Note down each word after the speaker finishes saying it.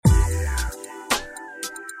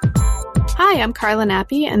Hi, I'm Carla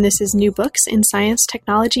Nappi, and this is New Books in Science,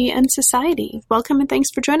 Technology, and Society. Welcome and thanks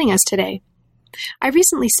for joining us today. I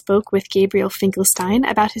recently spoke with Gabriel Finkelstein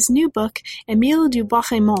about his new book, Emil du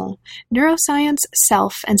Bois-Reymond, Neuroscience,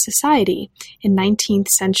 Self, and Society in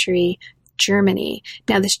 19th-Century Germany.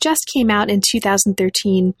 Now, this just came out in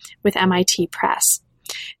 2013 with MIT Press.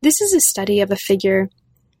 This is a study of a figure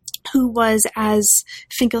who was, as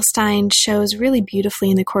Finkelstein shows really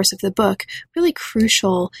beautifully in the course of the book, really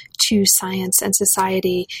crucial to science and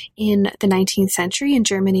society in the 19th century in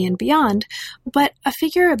Germany and beyond, but a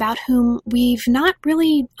figure about whom we've not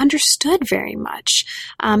really understood very much,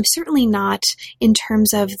 certainly not in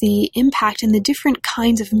terms of the impact and the different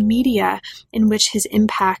kinds of media in which his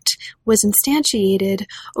impact was instantiated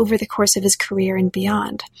over the course of his career and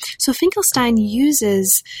beyond. So Finkelstein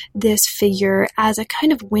uses this figure as a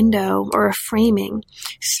kind of window or a framing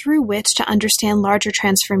through which to understand larger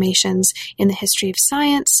transformations in the history of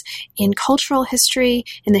science, in cultural history,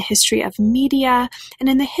 in the history of media, and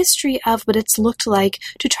in the history of what it's looked like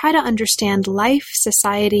to try to understand life,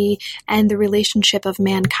 society, and the relationship of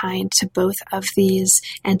mankind to both of these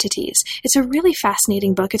entities. It's a really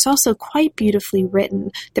fascinating book. It's also quite beautifully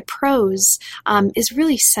written. The prose is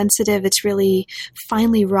really sensitive. It's really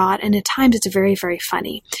finely wrought, and at times it's very, very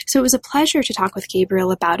funny. So it was a pleasure to talk with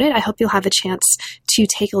Gabriel about it. I hope you'll have a chance to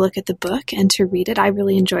take a look at the book and to read it. I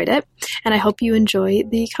really enjoyed it, and I hope you enjoy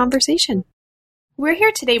the conversation. We're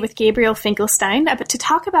here today with Gabriel Finkelstein to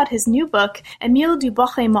talk about his new book, Emil du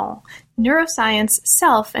Bois-Reymond, Neuroscience,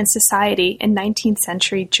 Self, and Society in 19th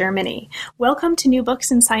Century Germany. Welcome to New Books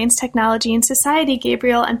in Science, Technology, and Society,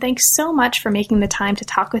 Gabriel, and thanks so much for making the time to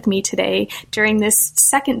talk with me today during this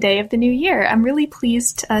second day of the new year. I'm really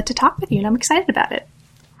pleased to talk with you, and I'm excited about it.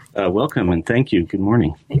 Welcome and thank you. Good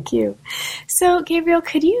morning. Thank you. So, Gabriel,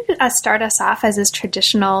 could you start us off, as is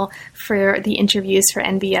traditional for the interviews for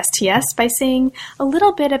NBSTS, by saying a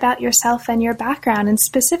little bit about yourself and your background, and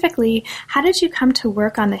specifically, how did you come to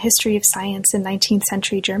work on the history of science in 19th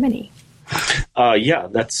century Germany? Yeah,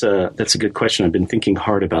 that's a good question. I've been thinking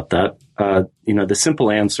hard about that. The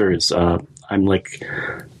simple answer is I'm like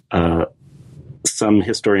some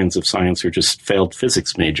historians of science who are just failed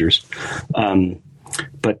physics majors.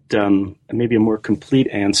 But maybe a more complete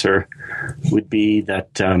answer would be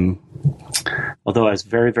that although I was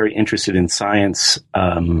very, very interested in science,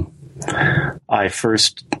 I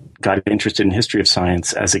first got interested in history of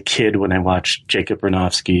science as a kid when I watched Jacob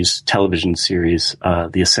Bronowski's television series,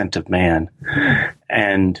 The Ascent of Man,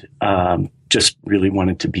 and just really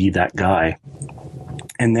wanted to be that guy.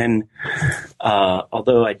 And then,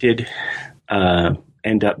 although I did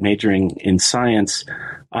end up majoring in science,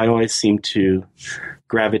 I always seem to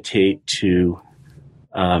gravitate to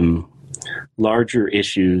larger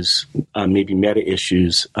issues, maybe meta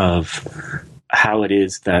issues of how it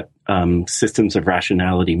is that systems of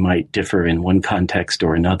rationality might differ in one context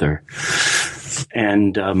or another.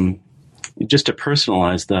 And just to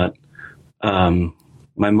personalize that,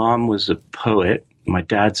 my mom was a poet. My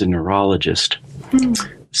dad's a neurologist.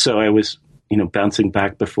 So I was, bouncing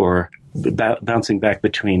back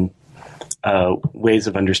between ways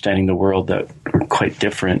of understanding the world that were quite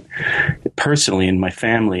different personally in my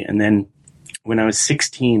family. And then when I was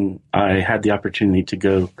 16, I had the opportunity to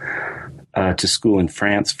go to school in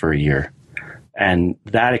France for a year. And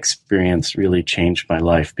that experience really changed my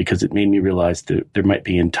life because it made me realize that there might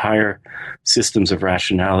be entire systems of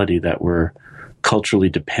rationality that were culturally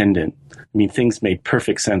dependent. I mean, things made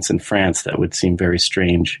perfect sense in France that would seem very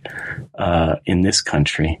strange in this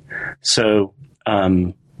country. So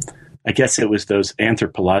I guess it was those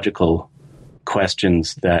anthropological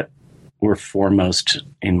questions that were foremost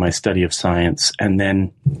in my study of science. And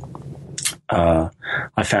then I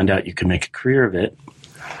found out you could make a career of it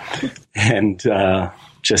and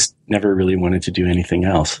just never really wanted to do anything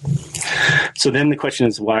else. So then the question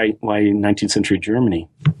is, why 19th century Germany?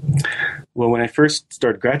 Well, when I first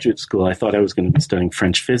started graduate school, I thought I was going to be studying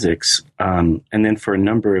French physics. And then for a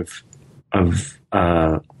number of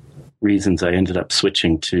reasons, I ended up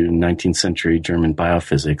switching to 19th century German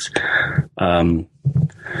biophysics. I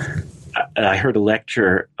heard a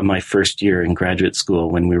lecture my first year in graduate school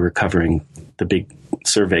when we were covering the big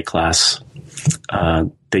survey class.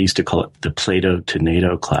 They used to call it the Plato to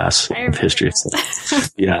NATO class of history of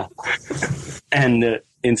science. Yeah. And the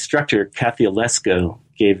instructor, Kathy Olesko,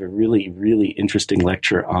 gave a really, really interesting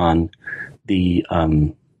lecture on the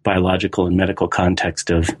biological and medical context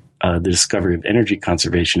of the discovery of energy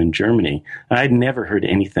conservation in Germany. I had never heard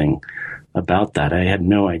anything about that. I had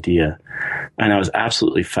no idea. And I was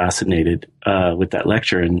absolutely fascinated with that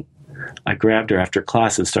lecture. And I grabbed her after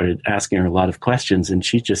class and started asking her a lot of questions. And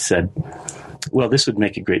she just said, well, this would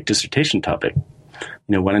make a great dissertation topic.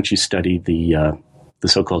 Why don't you study the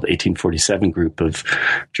so-called 1847 group of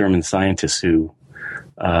German scientists who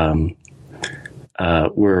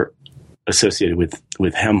were associated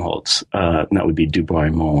with Helmholtz, and that would be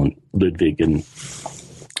Bois-Reymond, Ludwig, and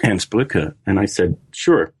Hans Brücke. And I said,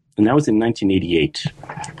 sure. And that was in 1988.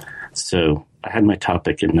 So I had my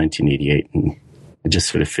topic in 1988, and I just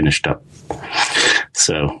sort of finished up.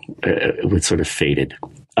 So it sort of faded.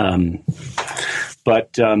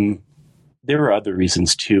 But there were other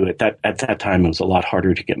reasons too. At that time, it was a lot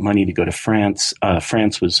harder to get money to go to France.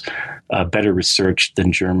 France was better researched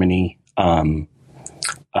than Germany.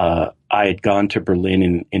 I had gone to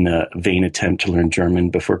Berlin in a vain attempt to learn German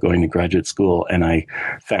before going to graduate school, and I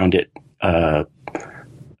found it a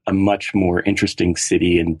much more interesting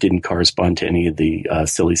city and didn't correspond to any of the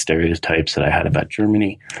silly stereotypes that I had about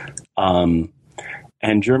Germany.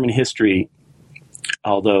 And German history,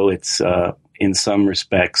 although it's in some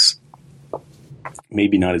respects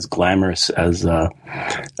maybe not as glamorous as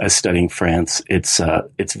studying France, it's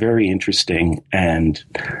very interesting, and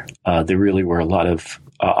there really were a lot of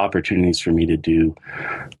opportunities for me to do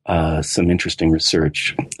some interesting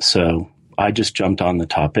research. So I just jumped on the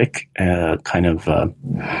topic kind of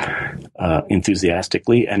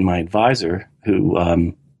enthusiastically, and my advisor,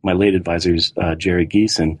 who my late advisor's Jerry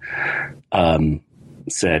Geeson,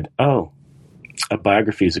 said, "Oh, a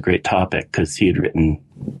biography is a great topic," because he had written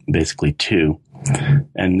basically two.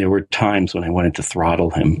 And there were times when I wanted to throttle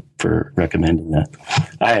him for recommending that.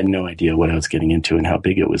 I had no idea what I was getting into and how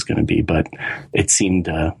big it was going to be, but it seemed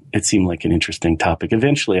like an interesting topic.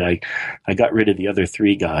 Eventually, I got rid of the other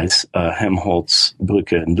three guys, Helmholtz,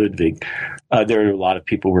 Brücke, and Ludwig. There are a lot of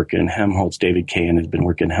people working in Helmholtz. David Cahan has been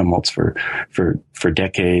working in Helmholtz for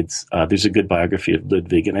decades. There's a good biography of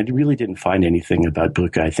Ludwig, and I really didn't find anything about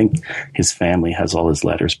Brücke. I think his family has all his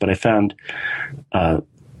letters, but I found...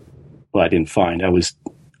 I didn't find. I was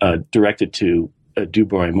directed to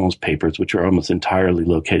Bois-Reymond's papers, which are almost entirely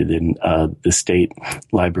located in the State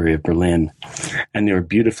Library of Berlin. And they were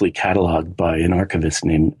beautifully cataloged by an archivist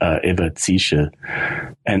named Eva Ziesche.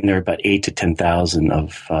 And there are about 8,000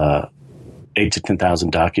 to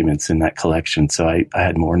 10,000 documents in that collection. So I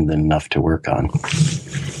had more than enough to work on.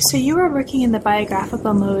 So you were working in the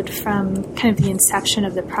biographical mode from kind of the inception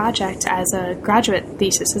of the project as a graduate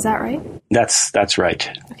thesis, is that right? That's right.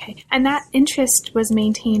 Okay. And that interest was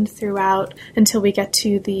maintained throughout until we get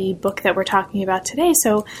to the book that we're talking about today.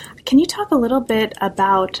 So can you talk a little bit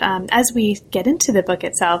about, as we get into the book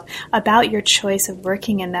itself, about your choice of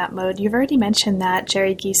working in that mode? You've already mentioned that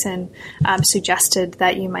Jerry Geeson suggested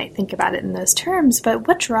that you might think about it in those terms, but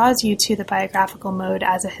what draws you to the biographical mode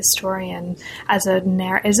as a historian, as a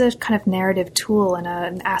kind of narrative tool and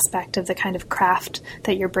an aspect of the kind of craft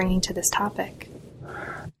that you're bringing to this topic?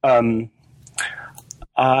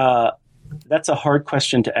 That's a hard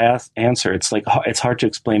question to answer. It's hard to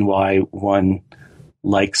explain why one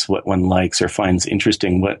likes what one likes or finds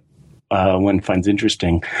interesting what one finds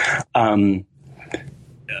interesting. I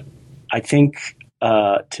think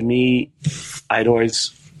to me, I'd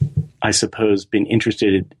always, I suppose, been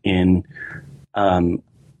interested in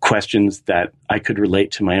questions that I could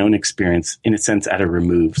relate to my own experience, in a sense, at a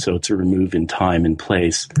remove. So it's a remove in time and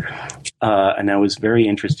place. And I was very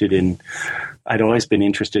interested in, I'd always been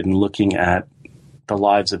interested in looking at the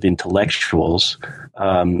lives of intellectuals,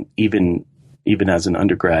 even as an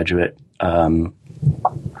undergraduate.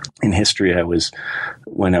 In history,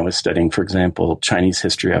 when I was studying, for example, Chinese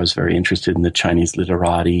history, I was very interested in the Chinese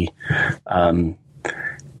literati. And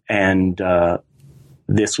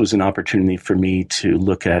this was an opportunity for me to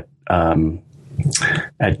look at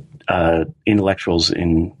intellectuals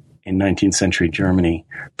in 19th century Germany.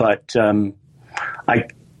 But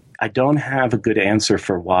I don't have a good answer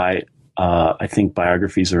for why I think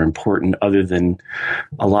biographies are important, other than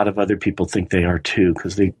a lot of other people think they are too,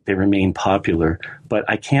 because they remain popular. But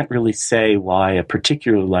I can't really say why a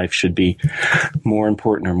particular life should be more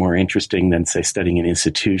important or more interesting than, say, studying an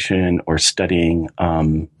institution or studying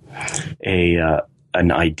an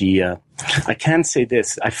idea. I can say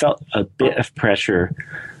this. I felt a bit of pressure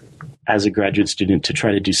as a graduate student to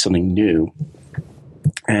try to do something new.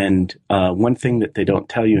 And one thing that they don't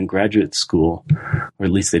tell you in graduate school, or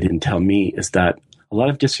at least they didn't tell me, is that a lot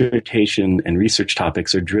of dissertation and research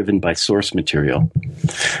topics are driven by source material.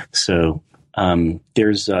 So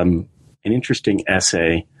there's an interesting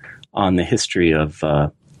essay on the history of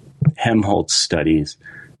Helmholtz studies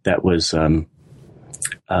that was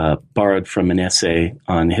borrowed from an essay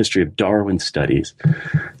on the history of Darwin studies.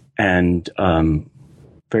 And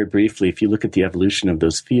very briefly, if you look at the evolution of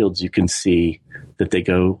those fields, you can see that they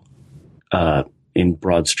go in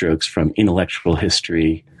broad strokes, from intellectual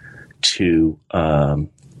history to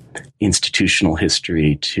institutional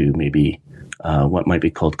history to maybe what might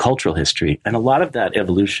be called cultural history. And a lot of that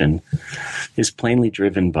evolution is plainly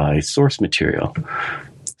driven by source material.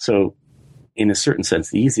 So in a certain sense,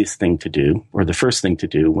 the easiest thing to do, or the first thing to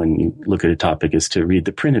do when you look at a topic, is to read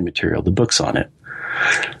the printed material, the books on it.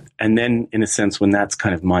 And then, in a sense, when that's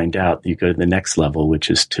kind of mined out, you go to the next level,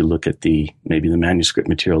 which is to look at maybe the manuscript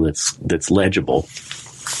material that's legible.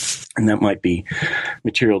 And that might be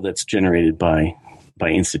material that's generated by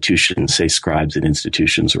institutions, say scribes at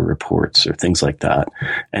institutions or reports or things like that.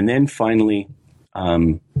 And then finally,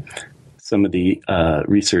 some of the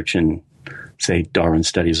research in, say, Darwin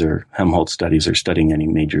studies or Helmholtz studies, or studying any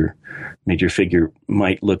major figure,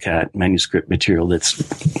 might look at manuscript material that's,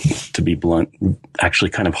 to be blunt,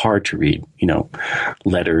 actually kind of hard to read,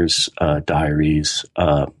 letters, diaries,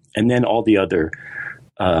 and then all the other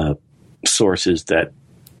sources that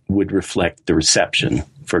would reflect the reception,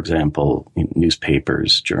 for example,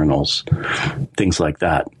 newspapers, journals, things like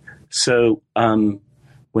that. So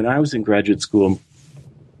when I was in graduate school,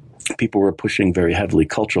 people were pushing very heavily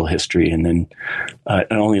cultural history, and then it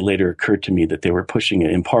only later occurred to me that they were pushing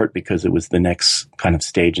it in part because it was the next kind of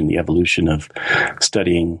stage in the evolution of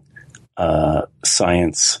studying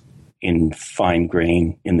science in fine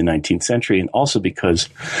grain in the 19th century, and also because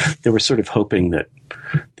they were sort of hoping that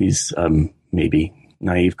these maybe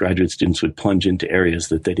naive graduate students would plunge into areas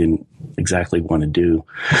that they didn't exactly want to do.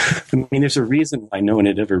 I mean, there's a reason why no one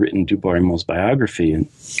had ever written du Bois-Reymond's biography,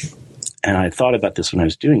 and I thought about this when I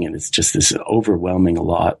was doing it. It's just this overwhelming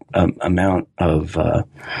amount of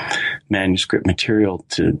manuscript material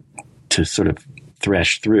to sort of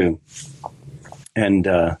thresh through. And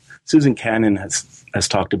Susan Cannon has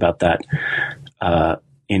talked about that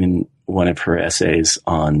in one of her essays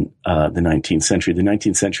on the 19th century. The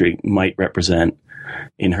 19th century might represent,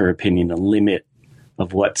 in her opinion, a limit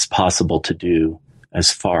of what's possible to do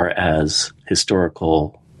as far as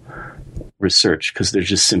historical research, because there's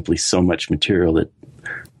just simply so much material that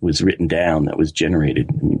was written down, that was generated.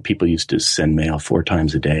 I mean, people used to send mail 4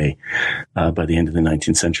 times a day by the end of the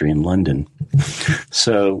 19th century in London.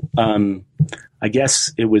 So I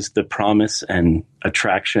guess it was the promise and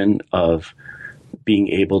attraction of being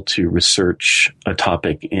able to research a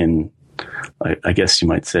topic in, I guess you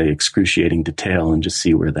might say, excruciating detail, and just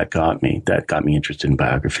see where that got me. That got me interested in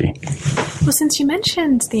biography. Well, since you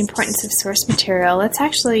mentioned the importance of source material, let's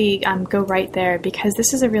actually go right there, because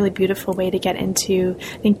this is a really beautiful way to get into,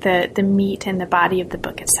 I think, the meat and the body of the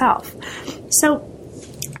book itself. So,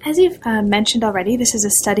 as you've mentioned already, this is a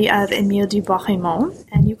study of Emil du Bois-Reymond,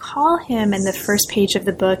 and you call him in the first page of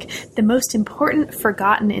the book the most important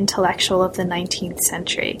forgotten intellectual of the 19th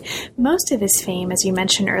century. Most of his fame, as you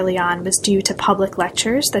mentioned early on, was due to public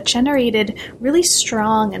lectures that generated really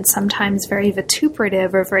strong and sometimes very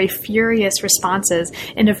vituperative or very furious responses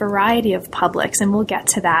in a variety of publics, and we'll get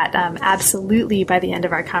to that absolutely by the end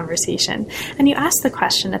of our conversation. And you ask the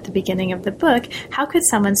question at the beginning of the book, how could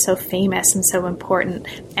someone so famous and so important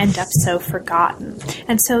end up so forgotten?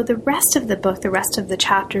 And so the rest of the book, the rest of the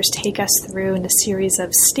chapters, take us through in a series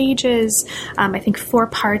of stages, I think 4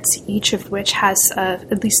 parts, each of which has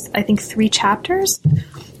at least, I think, 3 chapters.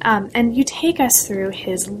 And you take us through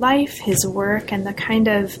his life, his work, and the kind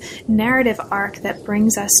of narrative arc that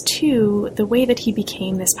brings us to the way that he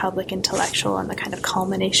became this public intellectual and the kind of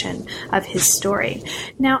culmination of his story.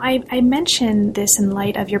 Now, I mention this in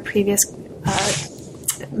light of your previous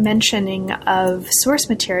mentioning of source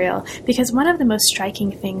material, because one of the most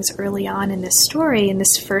striking things early on in this story, in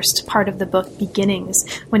this first part of the book, Beginnings,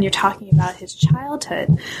 when you're talking about his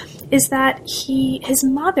childhood, is that his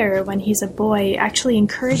mother, when he's a boy, actually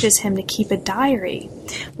encourages him to keep a diary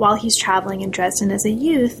while he's traveling in Dresden as a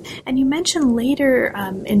youth. And you mention later,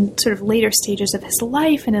 in sort of later stages of his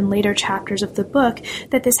life and in later chapters of the book,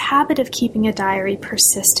 that this habit of keeping a diary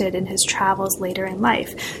persisted in his travels later in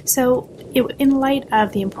life. So in light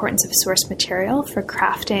of the importance of source material for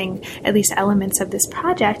crafting at least elements of this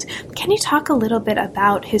project, can you talk a little bit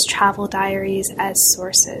about his travel diaries as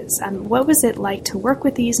sources? What was it like to work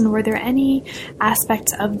with these, and were there any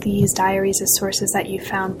aspects of these diaries as sources that you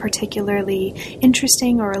found particularly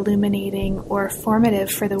interesting or illuminating or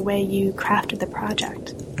formative for the way you crafted the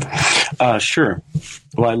project? Sure.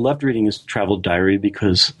 Well, I loved reading his travel diary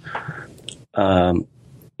because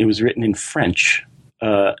it was written in French,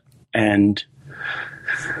 and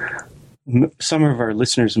some of our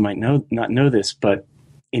listeners might not know this, but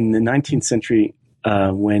in the 19th century,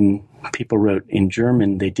 when people wrote in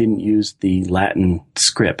German, they didn't use the Latin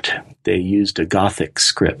script. They used a Gothic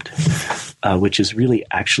script, which is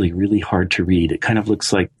actually really hard to read. It kind of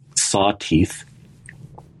looks like saw teeth,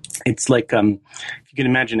 it's like if you can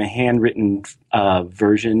imagine a handwritten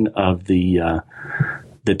version of the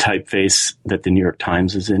typeface that the New York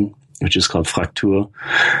Times is in, which is called Fraktur.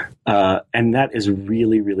 And that is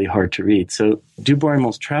really, really hard to read. So du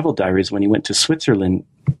Bois-Reymond's travel diaries, when he went to Switzerland,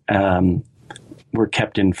 were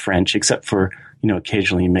kept in French, except for,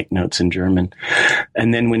 occasionally make notes in German.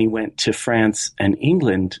 And then when he went to France and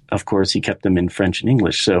England, of course, he kept them in French and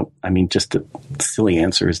English. So, just a silly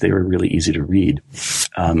answer is they were really easy to read.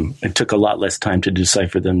 It took a lot less time to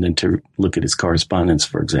decipher them than to look at his correspondence,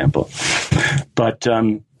 for example. But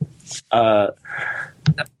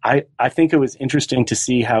I think it was interesting to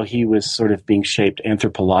see how he was sort of being shaped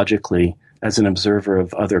anthropologically as an observer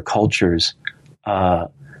of other cultures.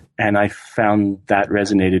 And I found that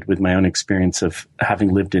resonated with my own experience of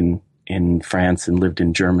having lived in France and lived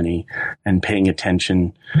in Germany and paying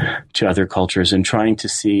attention to other cultures and trying to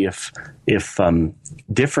see if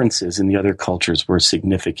differences in the other cultures were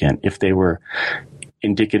significant, if they were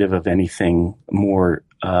indicative of anything more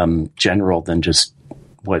general than just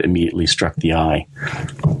what immediately struck the eye.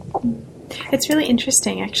 It's really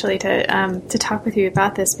interesting, actually, to talk with you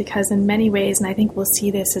about this, because in many ways, and I think we'll see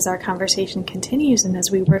this as our conversation continues and as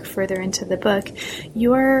we work further into the book,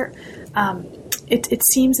 it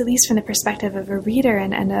seems, at least from the perspective of a reader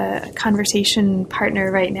and a conversation partner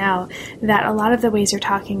right now, that a lot of the ways you're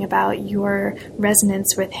talking about your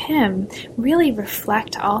resonance with him really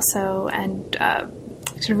reflect also and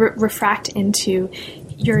sort of refract into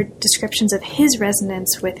your descriptions of his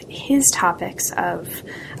resonance with his topics of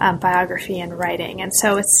biography and writing. And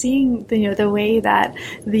so it's seeing the way that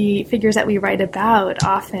the figures that we write about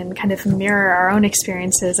often kind of mirror our own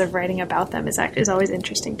experiences of writing about them is always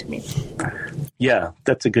interesting to me. Yeah,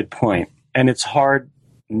 that's a good point. And it's hard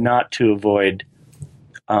not to avoid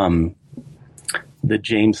the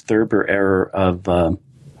James Thurber error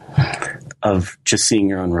of just seeing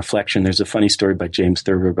your own reflection. There's a funny story by James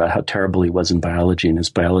Thurber about how terrible he was in biology, and his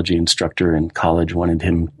biology instructor in college wanted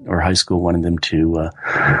him, or high school wanted him to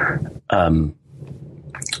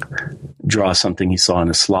draw something he saw on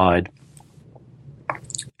a slide.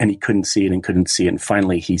 And he couldn't see it. And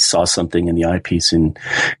finally he saw something in the eyepiece, and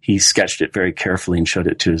he sketched it very carefully and showed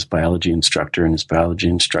it to his biology instructor. And his biology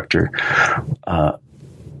instructor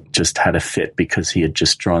just had a fit because he had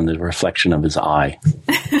just drawn the reflection of his eye.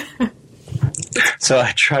 So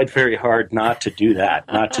I tried very hard not to do that,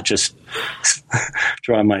 not to just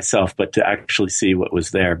draw myself, but to actually see what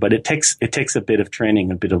was there. But it takes a bit of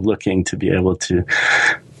training, a bit of looking to be able to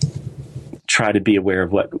try to be aware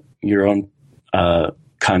of what your own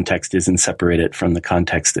context is and separate it from the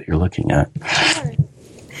context that you're looking at. Sure.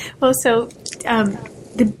 Well, so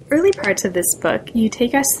the early parts of this book, you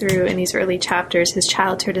take us through in these early chapters his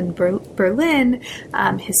childhood in Berlin,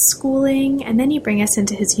 his schooling, and then you bring us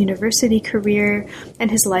into his university career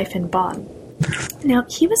and his life in Bonn. Now,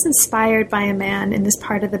 he was inspired by a man in this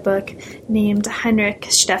part of the book named Heinrich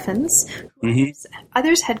Steffens, who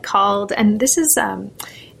others had called, and this is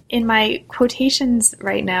in my quotations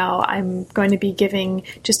right now, I'm going to be giving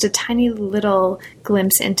just a tiny little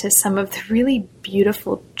glimpse into some of the really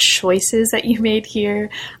beautiful choices that you made here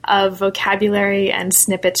of vocabulary and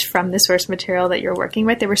snippets from the source material that you're working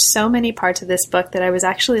with. There were so many parts of this book that I was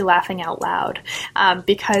actually laughing out loud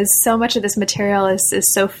because so much of this material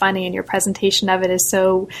is so funny, and your presentation of it is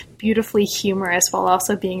so beautifully humorous while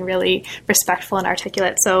also being really respectful and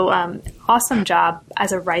articulate. So awesome job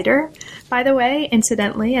as a writer, by the way,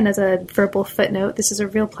 incidentally, and as a verbal footnote. This is a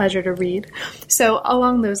real pleasure to read. So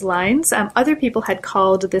along those lines, other people had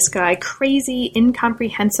called this guy crazy,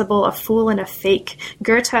 incomprehensible, a fool and a fake.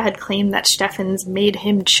 Goethe had claimed that Steffens made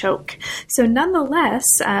him choke. So nonetheless,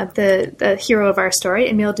 the hero of our story,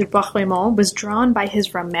 Emil de Bois-Reymond, was drawn by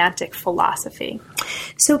his romantic philosophy.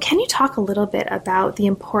 So can you talk a little bit about the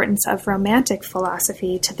importance of romantic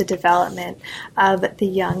philosophy to the development of the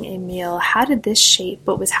young Emil? How did this shape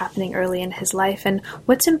what was happening early in his life, and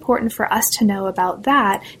what's important for us to know about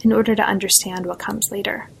that in order to understand what comes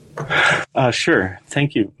later? Sure.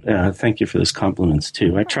 Thank you. Thank you for those compliments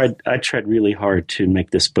too. I tried really hard to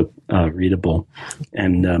make this book readable,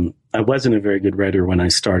 and I wasn't a very good writer when I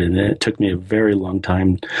started. It took me a very long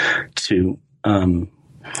time to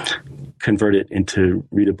convert it into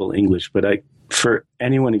readable English. But for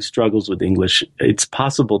anyone who struggles with English, it's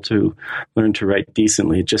possible to learn to write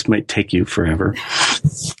decently. It just might take you forever.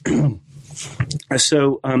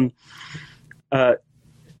 So,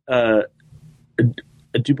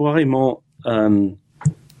 du Bois-Reymond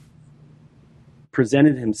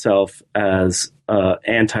presented himself as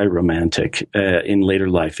anti-romantic in later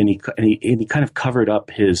life, and he kind of covered up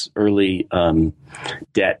his early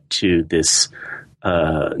debt to this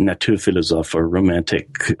Naturphilosoph, or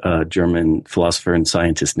romantic German philosopher and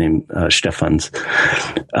scientist named Stephans.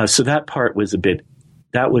 So that part was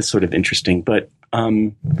that was sort of interesting. But,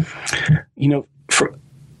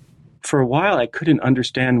 for a while, I couldn't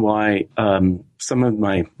understand why some of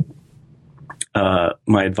my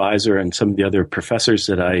advisor and some of the other professors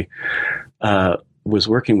that I was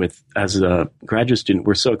working with as a graduate student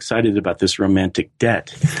were so excited about this romantic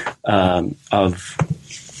debt of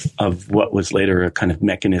what was later a kind of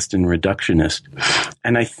mechanist and reductionist.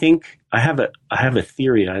 And I think I have a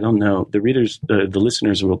theory. I don't know. The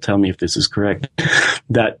listeners will tell me if this is correct.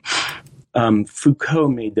 That Foucault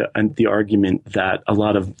made the argument that a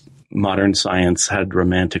lot of modern science had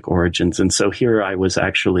romantic origins. And so here I was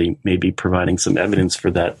actually maybe providing some evidence for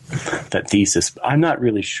that thesis. I'm not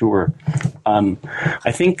really sure.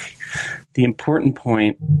 I think the important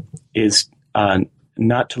point is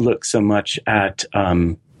not to look so much at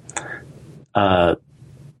the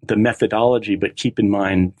methodology, but keep in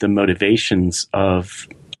mind the motivations of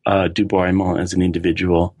du Bois-Reymond as an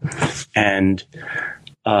individual. And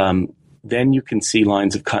then you can see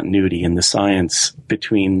lines of continuity in the science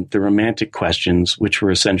between the romantic questions, which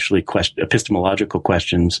were essentially epistemological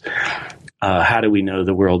questions. How do we know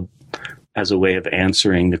the world, as a way of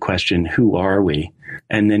answering the question, who are we?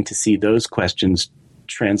 And then to see those questions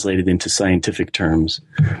translated into scientific terms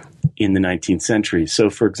in the 19th century.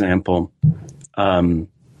 So, for example, there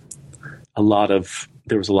was a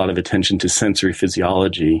lot of attention to sensory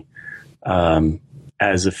physiology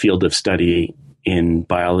as a field of study in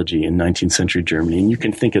biology in 19th century Germany. And you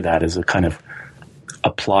can think of that as a kind of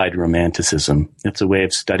applied romanticism. It's a way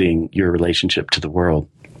of studying your relationship to the world.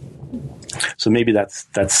 So maybe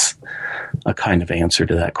that's a kind of answer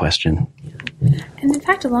to that question. And in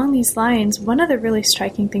fact, along these lines, one of the really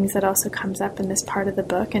striking things that also comes up in this part of the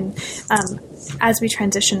book, and as we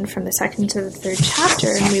transition from the second to the third chapter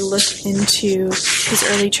and we look into his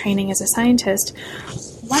early training as a scientist,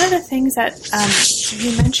 one of the things that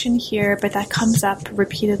you mention here, but that comes up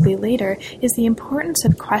repeatedly later, is the importance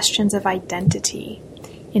of questions of identity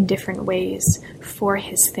in different ways for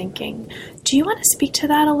his thinking. Do you want to speak to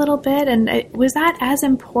that a little bit? And was that as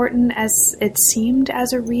important as it seemed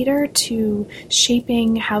as a reader to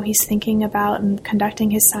shaping how he's thinking about and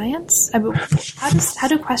conducting his science? How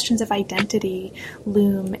do questions of identity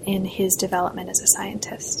loom in his development as a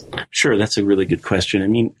scientist? Sure, that's a really good question. I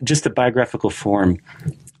mean, just the biographical form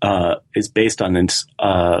is based on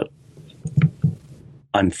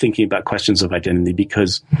thinking about questions of identity,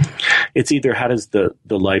 because it's either how does the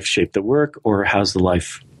life shape the work, or how's the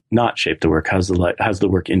life not shape the work? How's the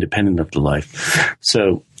work independent of the life?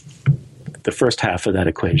 So the first half of that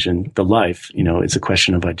equation, the life, is a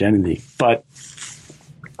question of identity. But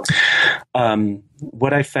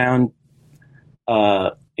what I found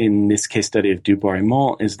in this case study of du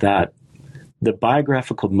Bois-Reymond is that the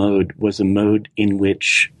biographical mode was a mode in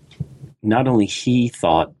which not only he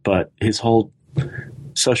thought, but his whole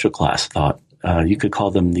social class thought. You could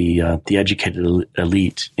call them the educated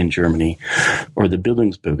elite in Germany, or the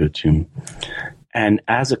Bildungsbürgertum. And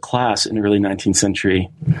as a class in early 19th century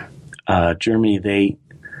Germany, they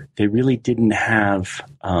really didn't have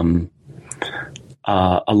a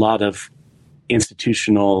lot of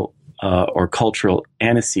institutional or cultural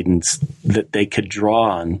antecedents that they could draw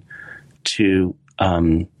on to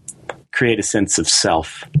create a sense of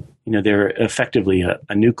self. They're effectively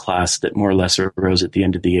a new class that more or less arose at the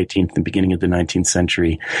end of the 18th and beginning of the 19th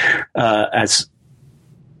century as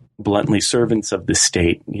bluntly servants of the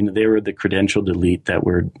state. They were the credentialed elite that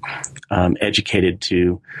were educated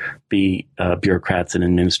to be bureaucrats and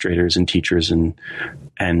administrators and teachers and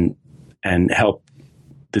help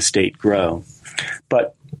the state grow.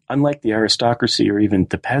 But unlike the aristocracy or even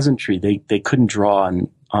the peasantry, they couldn't draw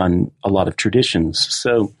on a lot of traditions.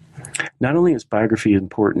 So not only is biography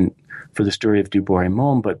important for the story of du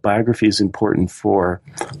Bois-Reymond, but biography is important for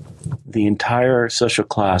the entire social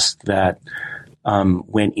class that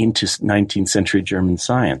went into 19th century German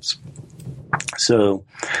science. So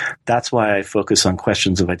that's why I focus on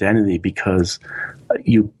questions of identity, because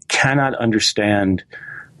you cannot understand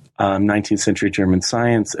 19th century German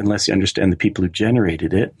science unless you understand the people who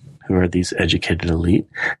generated it, who are these educated elite.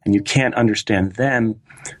 And you can't understand them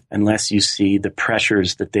unless you see the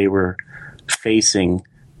pressures that they were facing,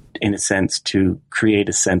 in a sense, to create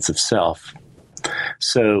a sense of self.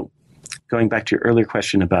 So going back to your earlier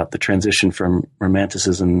question about the transition from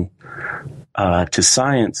romanticism to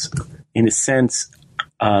science, in a sense,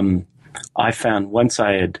 I found once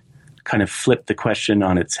I had kind of flipped the question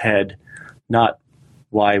on its head, not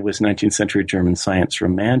why was 19th century German science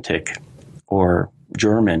romantic or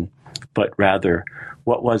German, but rather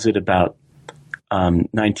what was it about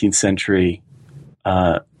 19th-century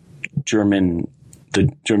the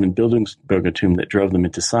German Bildungsbürgertum that drove them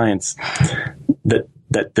into science,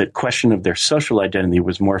 that the question of their social identity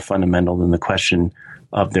was more fundamental than the question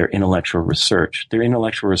of their intellectual research. Their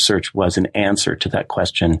intellectual research was an answer to that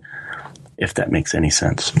question, if that makes any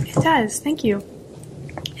sense. It does. Thank you.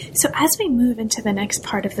 So as we move into the next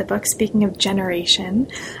part of the book, speaking of generation,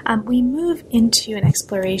 we move into an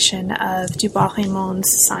exploration of du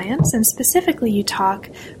Bois-Reymond's science, and specifically you talk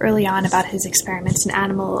early on about his experiments in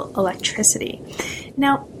animal electricity.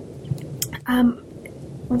 Now,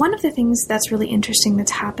 one of the things that's really interesting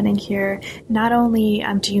that's happening here, not only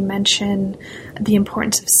do you mention the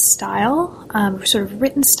importance of style, sort of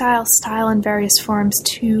written style in various forms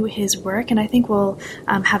to his work, and I think we'll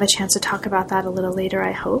have a chance to talk about that a little later,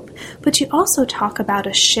 I hope, but you also talk about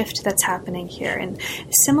a shift that's happening here, and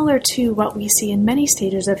similar to what we see in many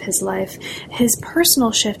stages of his life, his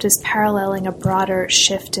personal shift is paralleling a broader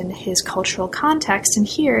shift in his cultural context, and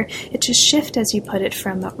here it's a shift, as you put it,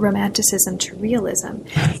 from romanticism to realism.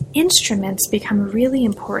 Instruments become really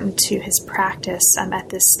important to his practice at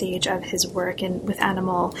this stage of his work with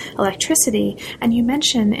animal electricity, and you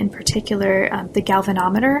mention in particular the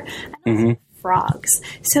galvanometer and frogs.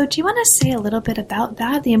 So do you want to say a little bit about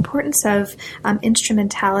that, the importance of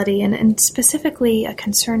instrumentality and specifically a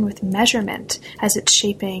concern with measurement as it's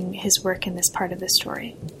shaping his work in this part of the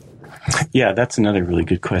story? Yeah, that's another really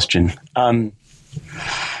good question.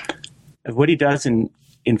 What he does in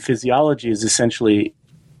physiology is essentially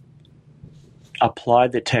apply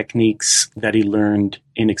the techniques that he learned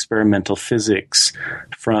in experimental physics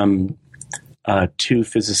from two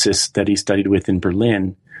physicists that he studied with in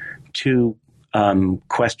Berlin to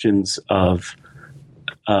questions of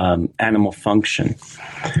animal function.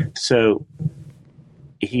 So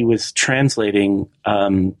he was translating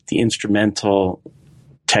the instrumental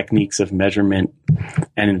techniques of measurement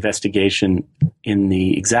and investigation in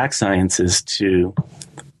the exact sciences to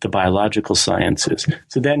the biological sciences.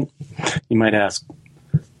 So then you might ask,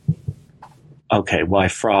 okay, why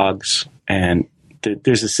frogs? And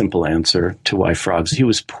there's a simple answer to why frogs. He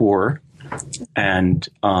was poor, and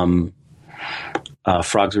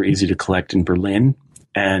frogs were easy to collect in Berlin.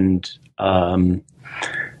 And there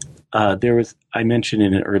was, I mentioned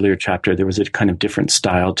in an earlier chapter, there was a kind of different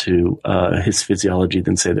style to his physiology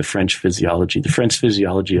than, say, the French physiology. The French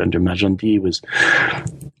physiology under Magendie was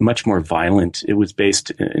much more violent. It was based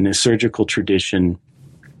in a surgical tradition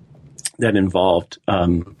that involved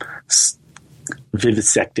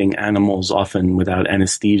vivisecting animals, often without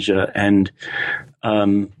anesthesia. And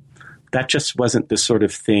that just wasn't the sort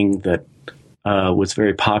of thing that was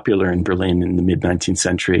very popular in Berlin in the mid-19th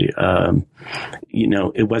century.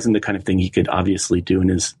 It wasn't the kind of thing he could obviously do in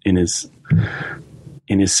his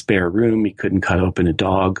spare room. He couldn't cut open a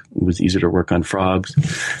dog. It was easier to work on frogs.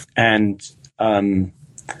 And I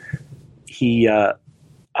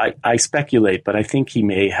speculate, but I think he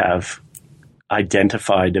may have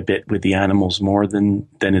identified a bit with the animals more than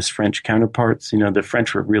his French counterparts. The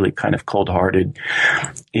French were really kind of cold-hearted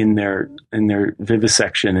in their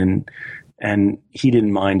vivisection, and he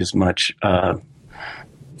didn't mind as much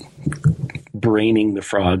braining the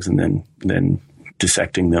frogs and then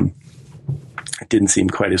dissecting them. It didn't seem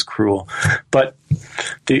quite as cruel. But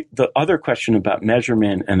the other question about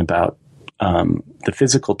measurement and about the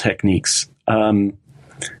physical techniques,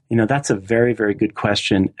 that's a very, very good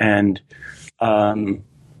question. And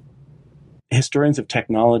historians of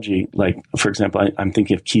technology, like, for example, I'm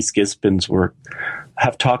thinking of Keith Gispen's work,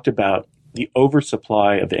 have talked about the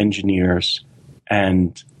oversupply of engineers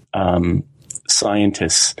and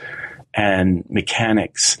scientists and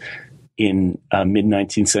mechanics in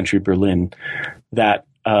mid-19th century Berlin that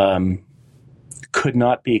could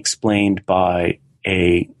not be explained by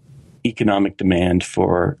a economic demand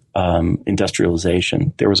for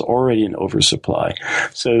industrialization. There was already an oversupply.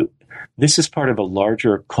 So this is part of a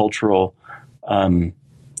larger cultural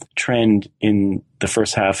trend in the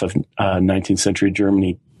first half of 19th century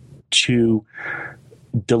Germany to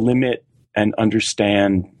delimit and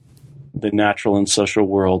understand the natural and social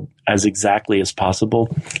world as exactly as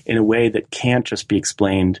possible in a way that can't just be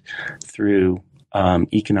explained through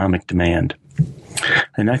economic demand.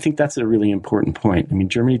 And I think that's a really important point. I mean,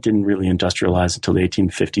 Germany didn't really industrialize until the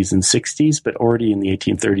 1850s and 60s, but already in the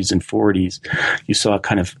 1830s and 40s, you saw a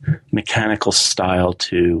kind of mechanical style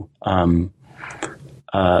to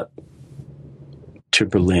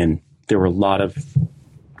Berlin. There were a lot of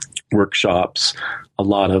workshops, a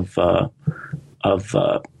lot of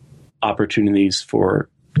opportunities for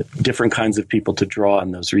different kinds of people to draw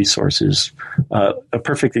on those resources. A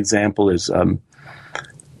perfect example is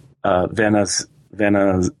Werner's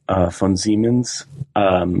Werner von Siemens,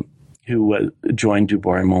 who joined du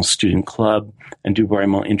Bois-Reymond's student club, and du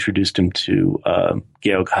Bois-Reymond introduced him to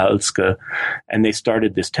Georg Halske, and they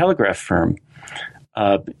started this telegraph firm.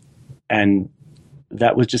 And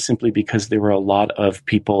that was just simply because there were a lot of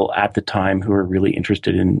people at the time who were really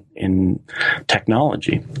interested in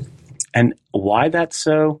technology. And why that's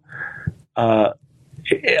so, I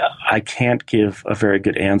can't give a very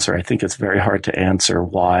good answer. I think it's very hard to answer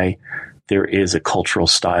why there is a cultural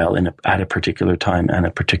style at a particular time and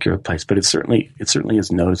a particular place, but it certainly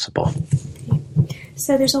is noticeable.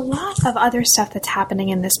 So there's a lot of other stuff that's happening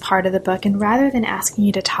in this part of the book, and rather than asking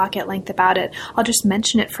you to talk at length about it, I'll just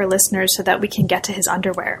mention it for listeners so that we can get to his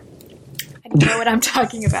underwear. I know what I'm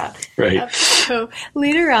talking about. Right. So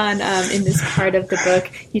later on in this part of the book,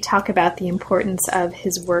 you talk about the importance of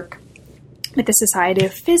his work with the Society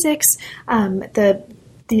of Physics.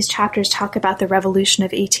 These chapters talk about the revolution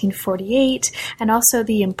of 1848 and also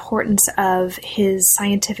the importance of his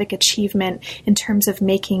scientific achievement in terms of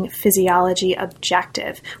making physiology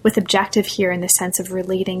objective, with objective here in the sense of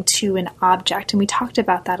relating to an object. And we talked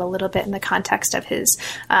about that a little bit in the context of his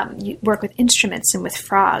work with instruments and with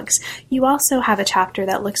frogs. You also have a chapter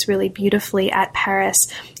that looks really beautifully at Paris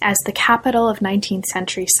as the capital of 19th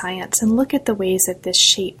century science, and look at the ways that this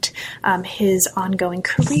shaped his ongoing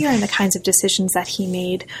career and the kinds of decisions that he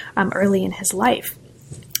made early in his life.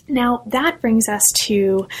 Now, that brings us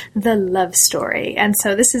to the love story. And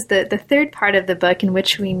so this is the third part of the book in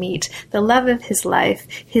which we meet the love of his life,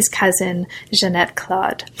 his cousin, Jeanette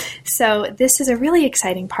Claude. So this is a really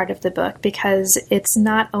exciting part of the book because it's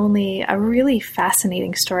not only a really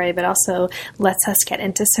fascinating story, but also lets us get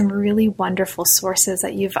into some really wonderful sources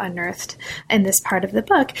that you've unearthed in this part of the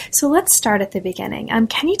book. So let's start at the beginning.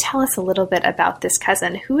 Can you tell us a little bit about this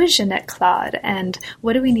cousin? Who is Jeanette Claude, and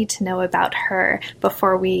what do we need to know about her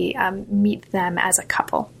before we meet them as a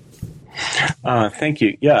couple? Thank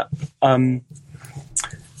you. Yeah.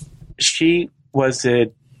 She was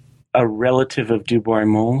a relative of du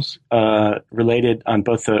Bois-Reymond's, related on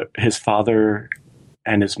both his father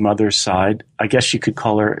and his mother's side. I guess you could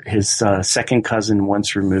call her his second cousin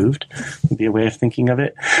once removed, would be a way of thinking of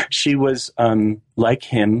it. She was, like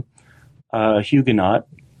him, Huguenot.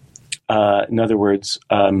 In other words,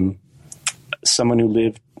 someone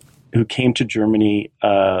who came to Germany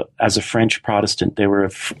as a French Protestant. They were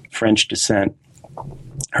of French descent.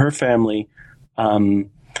 Her family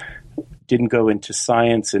didn't go into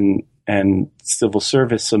science and civil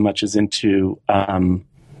service so much as into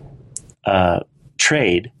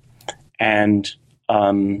trade. And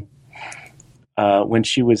when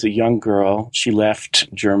she was a young girl, she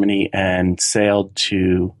left Germany and sailed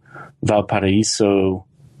to Valparaiso,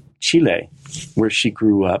 Chile, where she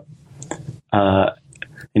grew up.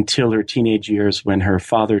 Until her teenage years when her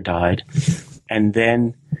father died. And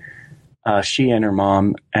then she and her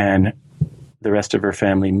mom and the rest of her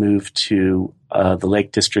family moved to the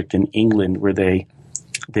Lake District in England, where they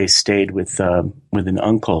stayed with an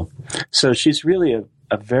uncle. So she's really a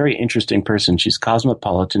very interesting person. She's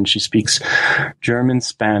cosmopolitan. She speaks German,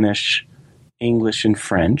 Spanish, English, and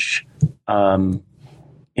French. In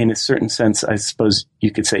a certain sense, I suppose you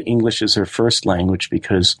could say English is her first language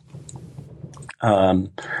because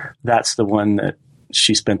that's the one that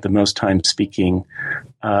she spent the most time speaking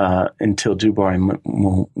until du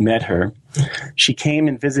Bois-Reymond met her. She came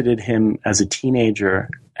and visited him as a teenager,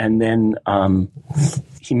 and then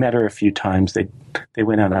he met her a few times. They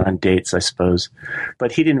went out on dates, I suppose,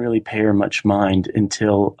 but he didn't really pay her much mind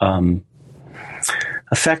until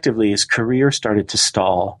effectively his career started to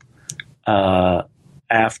stall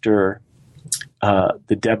after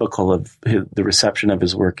the debacle of the reception of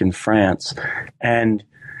his work in France. And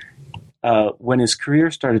when his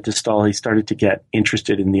career started to stall, he started to get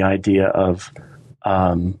interested in the idea of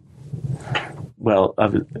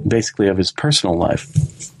his personal life.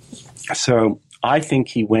 So I think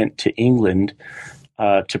he went to England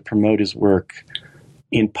to promote his work,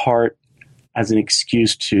 in part as an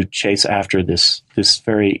excuse to chase after this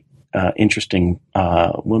very interesting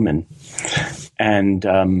woman. And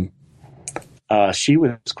she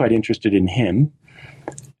was quite interested in him,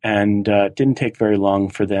 and it didn't take very long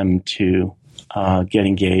for them to get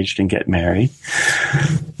engaged and get married.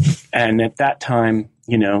 And at that time,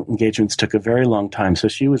 engagements took a very long time. So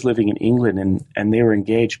she was living in England, and they were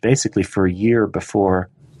engaged basically for a year before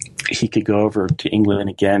he could go over to England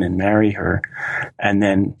again and marry her, and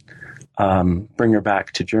then bring her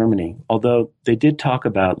back to Germany. Although they did talk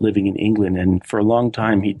about living in England, and for a long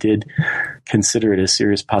time he did consider it a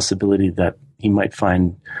serious possibility that he might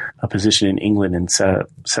find a position in England and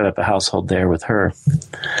set up a household there with her.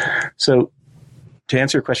 So to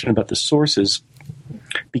answer your question about the sources,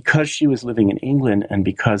 because she was living in England and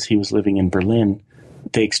because he was living in Berlin,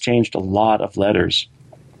 they exchanged a lot of letters.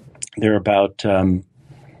 There are about, 200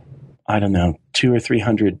 or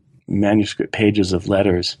 300 manuscript pages of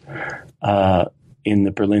letters in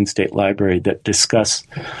the Berlin State Library that discuss,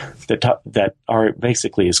 that are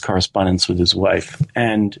basically his correspondence with his wife.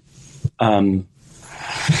 And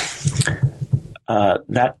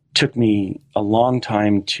that took me a long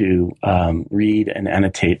time to read and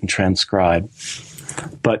annotate and transcribe.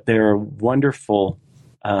 But they're a wonderful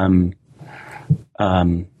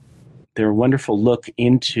look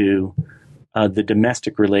into the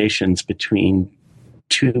domestic relations between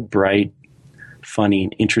two bright, funny,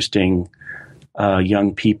 and interesting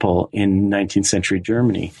young people in 19th century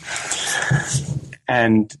Germany.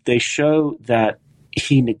 And they show that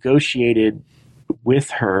he negotiated with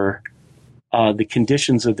her the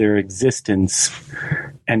conditions of their existence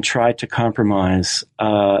and tried to compromise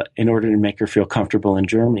in order to make her feel comfortable in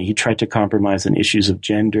Germany. He tried to compromise on issues of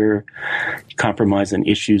gender, compromise on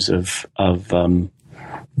issues of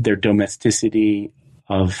their domesticity,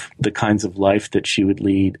 of the kinds of life that she would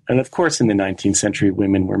lead. And of course, in the 19th century,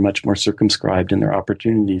 women were much more circumscribed in their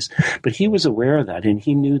opportunities. But he was aware of that, and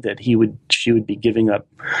he knew that she would be giving up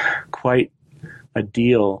quite a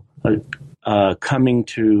deal coming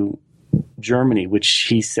to Germany, which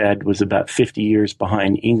he said was about 50 years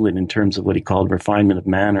behind England in terms of what he called refinement of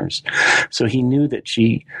manners. So he knew that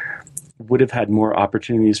she would have had more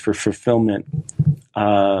opportunities for fulfillment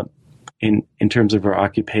in terms of her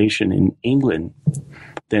occupation in England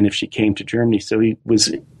than if she came to Germany. So he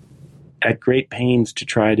was at great pains to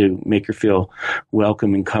try to make her feel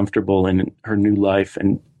welcome and comfortable in her new life,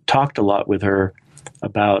 and talked a lot with her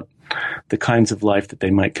about the kinds of life that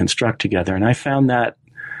they might construct together. And I found that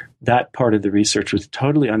part of the research was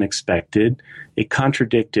totally unexpected. It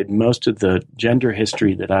contradicted most of the gender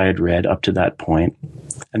history that I had read up to that point.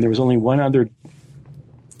 And there was only one other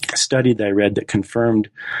study that I read that confirmed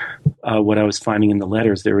what I was finding in the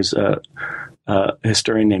letters. There was a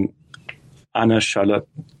historian named Anna Charlotte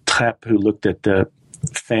Trepp who looked at the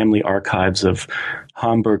family archives of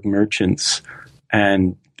Hamburg merchants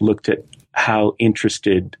and looked at how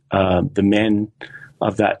interested the men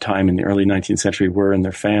of that time in the early 19th century were in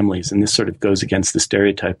their families. And this sort of goes against the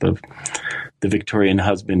stereotype of the Victorian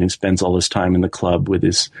husband who spends all his time in the club with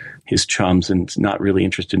his chums and is not really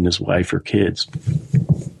interested in his wife or kids.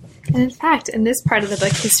 And in fact, in this part of the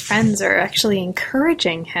book, his friends are actually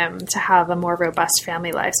encouraging him to have a more robust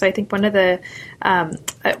family life. So I think one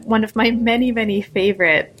of my many, many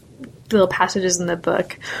favorite little passages in the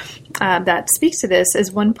book that speaks to this,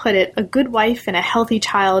 as one put it, a good wife and a healthy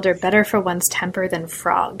child are better for one's temper than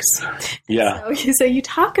frogs. Yeah. So you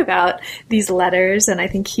talk about these letters, and I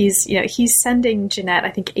think he's sending Jeanette, I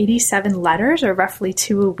think 87 letters, or roughly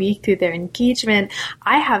 2 a week through their engagement.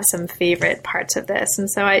 I have some favorite parts of this. And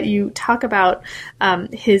so you talk about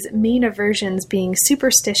his main aversions being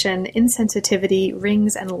superstition, insensitivity,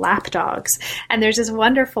 rings, and lapdogs. And there's this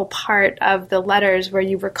wonderful part of the letters where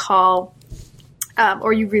you recall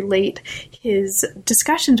or you relate his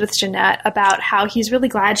discussions with Jeanette about how he's really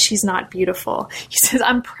glad she's not beautiful. He says,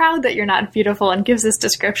 "I'm proud that you're not beautiful," and gives this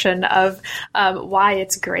description of why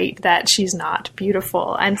it's great that she's not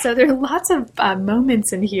beautiful. And so there are lots of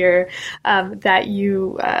moments in here that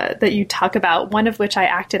you talk about, one of which I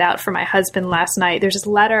acted out for my husband last night. There's this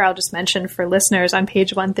letter I'll just mention for listeners on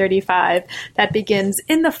page 135 that begins,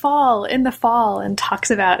 in the fall, and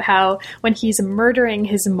talks about how when he's murdering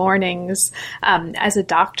his mornings as a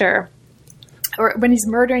doctor, or when he's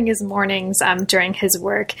murdering his mornings during his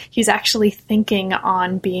work, he's actually thinking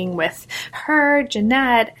on being with her,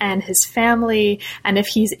 Jeanette, and his family. And if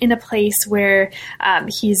he's in a place where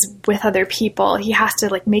he's with other people, he has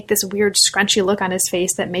to make this weird scrunchy look on his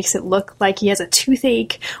face that makes it look like he has a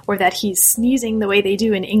toothache, or that he's sneezing the way they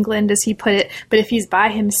do in England, as he put it. But if he's by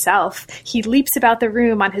himself, he leaps about the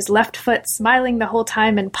room on his left foot, smiling the whole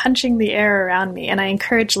time and punching the air around me. And I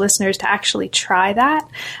encourage listeners to actually try that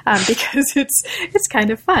because it's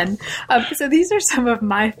kind of fun. So these are some of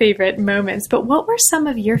my favorite moments, but what were some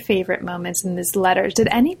of your favorite moments in these letters? Did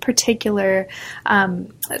any particular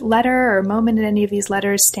letter or moment in any of these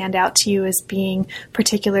letters stand out to you as being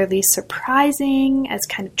particularly surprising, as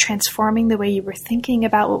kind of transforming the way you were thinking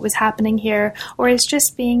about what was happening here, or as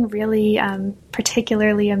just being really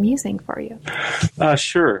particularly amusing for you?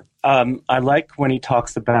 Sure. I like when he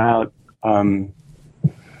talks about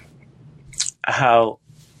how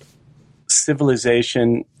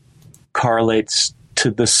civilization correlates to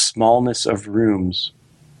the smallness of rooms.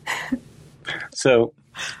 So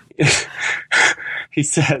he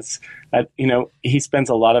says that, he spends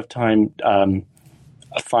a lot of time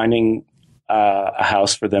finding a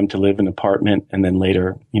house for them to live, an apartment, and then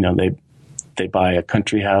later, they buy a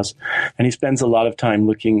country house. And he spends a lot of time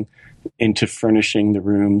looking into furnishing the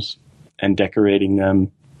rooms and decorating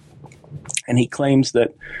them. And he claims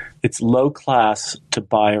that it's low class to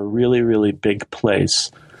buy a really, really big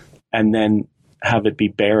place and then have it be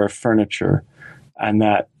bare of furniture, and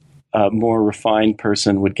that a more refined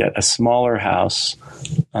person would get a smaller house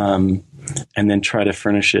and then try to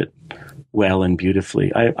furnish it well and beautifully.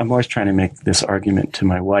 I'm always trying to make this argument to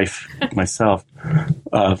my wife, myself,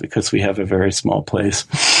 because we have a very small place,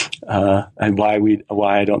 and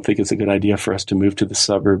why I don't think it's a good idea for us to move to the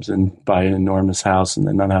suburbs and buy an enormous house and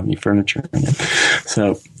then not have any furniture in it.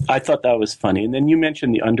 So I thought that was funny. And then you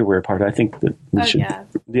mentioned the underwear part. I think that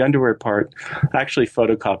the underwear part, I actually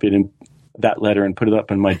photocopied that letter and put it up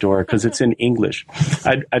on my door because it's in English.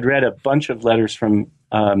 I'd read a bunch of letters from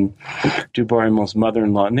Bois-Reymond's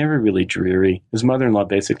mother-in-law, and they were really dreary. His mother-in-law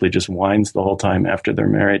basically just whines the whole time after they're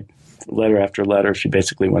married. Letter after letter, she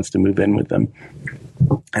basically wants to move in with them.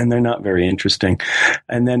 And they're not very interesting.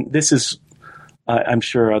 And then this is, I'm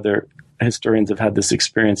sure other historians have had this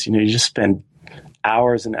experience. You just spend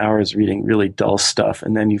hours and hours reading really dull stuff,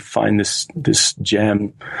 and then you find this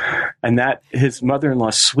gem. And that his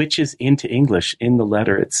mother-in-law switches into English in the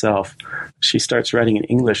letter itself. She starts writing in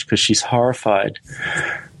English because she's horrified,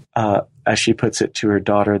 as she puts it to her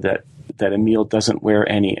daughter, that Emil doesn't wear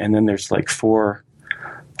any. And then there's like four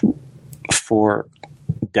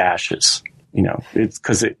dashes. It's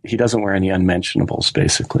because he doesn't wear any unmentionables,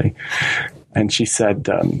 basically. And she said,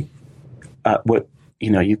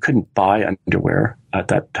 you couldn't buy underwear at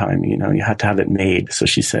that time. You had to have it made. So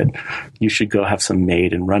she said, you should go have some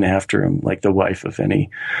made and run after him like the wife of any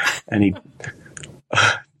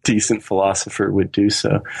decent philosopher would do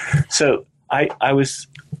so. So I was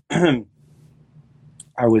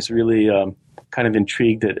I was really kind of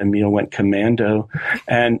intrigued that Emil went commando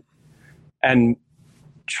and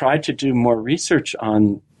tried to do more research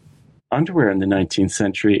on underwear in the 19th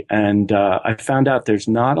century. And I found out there's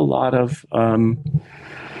not a lot of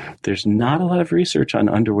research on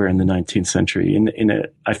underwear in the 19th century.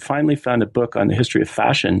 I finally found a book on the history of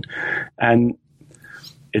fashion, and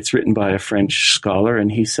it's written by a French scholar, and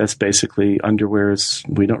he says basically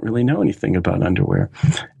we don't really know anything about underwear.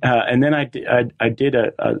 And then I did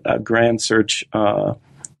a grand search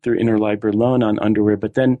through Interlibrary Loan on underwear,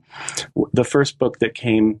 but then the first book that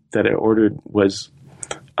I ordered was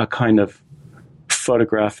a kind of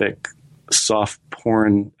photographic soft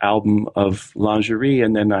porn album of lingerie,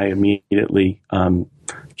 and then I immediately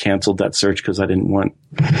canceled that search because I didn't want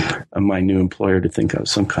my new employer to think I was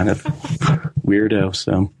some kind of weirdo.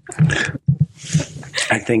 So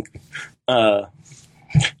I think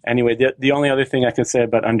anyway, the only other thing I can say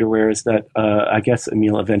about underwear is that I guess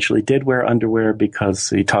Emil eventually did wear underwear because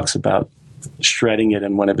he talks about shredding it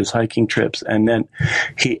in one of his hiking trips. And then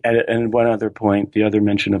and one other point, the other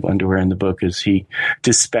mention of underwear in the book is he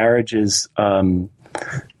disparages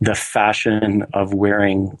the fashion of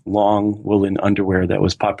wearing long woolen underwear that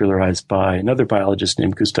was popularized by another biologist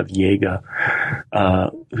named Gustav Jaeger,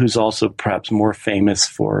 who's also perhaps more famous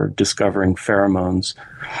for discovering pheromones.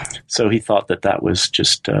 So he thought that was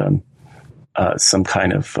just some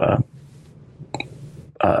kind of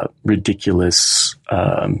ridiculous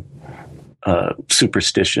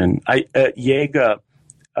superstition. Jaeger,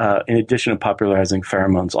 in addition to popularizing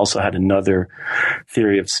pheromones, also had another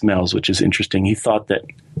theory of smells, which is interesting. He thought that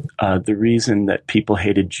the reason that people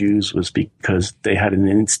hated Jews was because they had an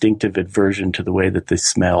instinctive aversion to the way that they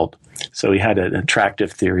smelled. So he had an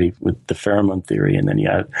attractive theory with the pheromone theory, and then he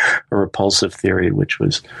had a repulsive theory, which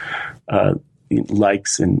was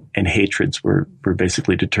likes and hatreds were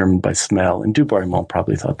basically determined by smell. And Bois-Reymond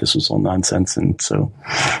probably thought this was all nonsense, and so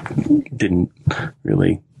didn't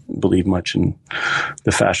really believe much in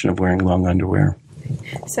the fashion of wearing long underwear.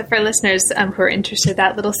 So for listeners who are interested,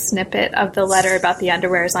 that little snippet of the letter about the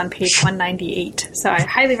underwear is on page 198. So I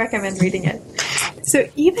highly recommend reading it. So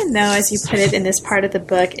even though, as you put it in this part of the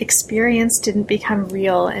book, experience didn't become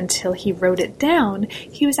real until he wrote it down,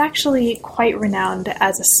 he was actually quite renowned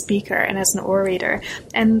as a speaker and as an orator.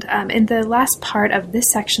 And in the last part of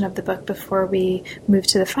this section of the book, before we move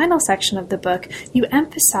to the final section of the book, you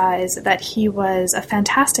emphasize that he was a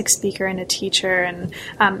fantastic speaker and a teacher, and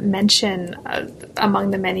mention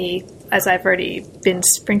among the many, as I've already been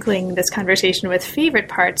sprinkling this conversation with, favorite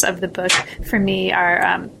parts of the book for me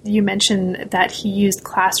are, you mentioned that he used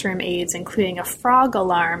classroom aids, including a frog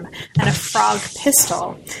alarm and a frog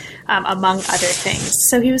pistol, among other things.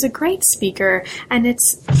 So he was a great speaker, and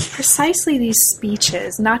it's precisely these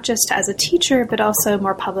speeches, not just as a teacher, but also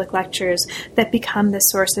more public lectures, that become the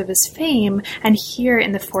source of his fame. And here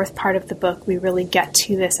in the fourth part of the book, we really get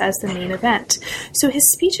to this as the main event. So his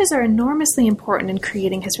speeches are enormously important in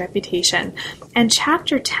creating his reputation, and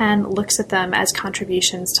Chapter 10 looks at them as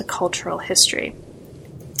contributions to cultural history.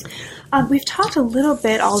 We've talked a little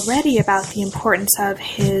bit already about the importance of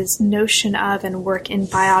his notion of and work in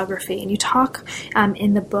biography, and you talk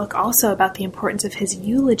in the book also about the importance of his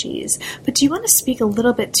eulogies. But do you want to speak a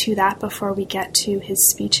little bit to that before we get to his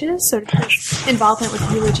speeches, sort of his involvement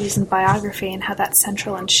with eulogies and biography, and how that's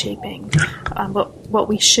central in shaping what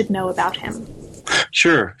we should know about him?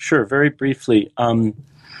 Sure. Very briefly.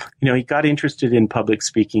 He got interested in public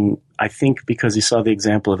speaking, I think, because he saw the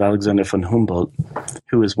example of Alexander von Humboldt,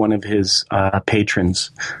 who was one of his patrons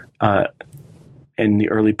in the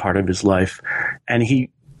early part of his life. And he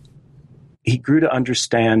grew to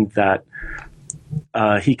understand that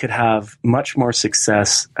he could have much more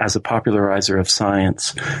success as a popularizer of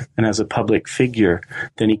science and as a public figure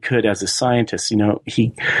than he could as a scientist.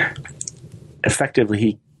 He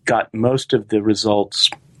got most of the results.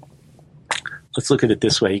 Let's look at it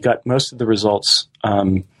this way. He got most of the results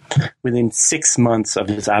within 6 months of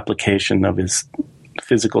his application of his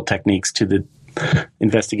physical techniques to the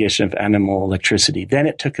investigation of animal electricity. Then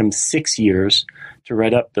it took him 6 years to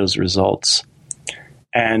write up those results.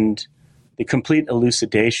 And the complete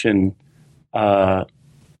elucidation of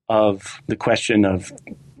the question of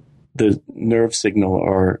the nerve signal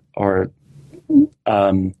or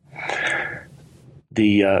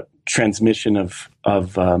the transmission of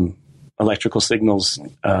electrical signals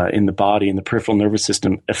in the body and the peripheral nervous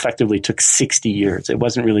system effectively took 60 years. It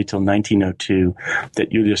wasn't really till 1902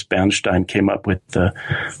 that Julius Bernstein came up with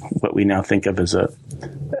what we now think of as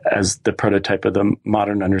the prototype of the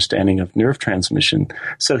modern understanding of nerve transmission.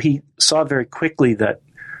 So he saw very quickly that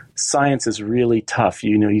science is really tough.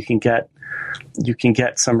 You can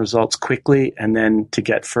get some results quickly, and then to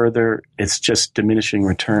get further, it's just diminishing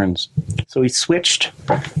returns. So he switched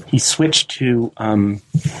to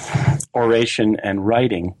oration and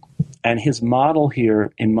writing, and his model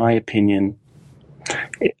here, in my opinion,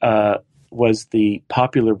 was the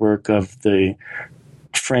popular work of the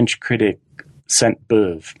French critic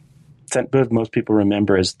Sainte-Beuve. Sainte-Beuve, most people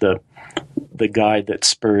remember as the guy that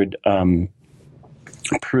spurred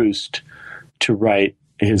Proust to write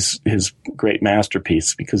his great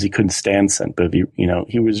masterpiece, because he couldn't stand Sainte-Beuve.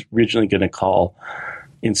 He was originally going to call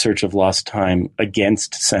In Search of Lost Time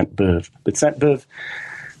against Sainte-Beuve, but Sainte-Beuve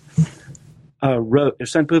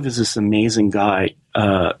Sainte-Beuve is this amazing guy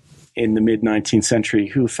in the mid-19th century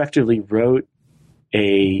who effectively wrote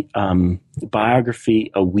a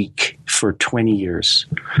biography a week for 20 years.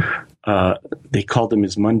 They called them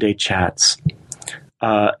his Monday Chats,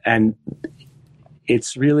 and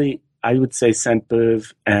it's really, I would say,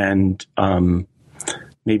 Sainte-Beuve and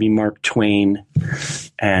maybe Mark Twain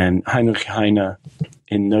and Heinrich Heine,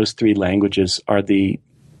 in those three languages, are the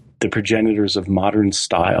progenitors of modern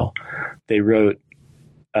style. They wrote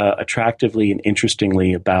attractively and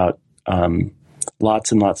interestingly about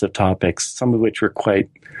lots and lots of topics, some of which were quite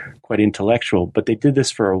intellectual, but they did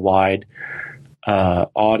this for a wide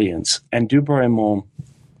audience. And Bois-Reymond,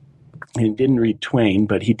 he didn't read Twain,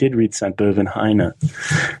 but he did read Sainte-Beuve and Heine.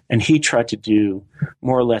 And he tried to do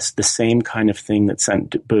more or less the same kind of thing that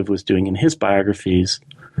Sainte-Beuve was doing in his biographies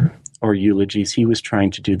or eulogies. He was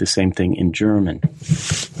trying to do the same thing in German.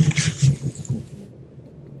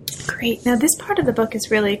 Great. Now, this part of the book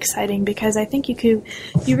is really exciting because I think you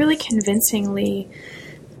really convincingly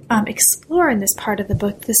explore in this part of the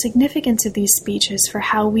book the significance of these speeches for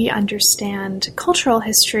how we understand cultural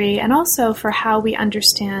history, and also for how we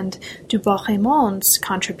understand du Bois-Reymond's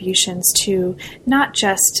contributions to not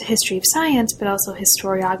just history of science, but also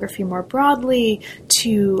historiography more broadly,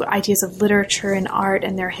 to ideas of literature and art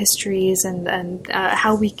and their histories, and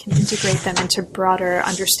how we can integrate them into broader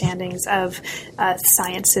understandings of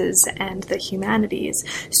sciences and the humanities.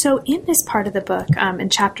 So in this part of the book, in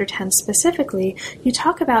Chapter 10 specifically, you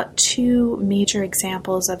talk about two major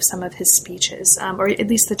examples of some of his speeches, or at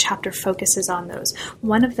least the chapter focuses on those.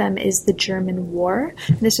 One of them is the German War.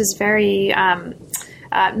 This is very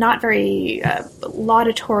not very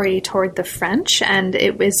laudatory toward the French, and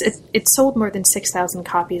it sold more than 6,000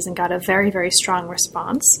 copies and got a very, very strong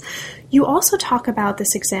response. You also talk about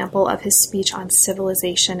this example of his speech on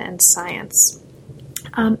civilization and science.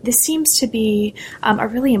 This seems to be a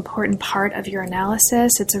really important part of your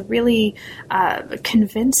analysis. It's a really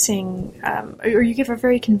convincing, or you give a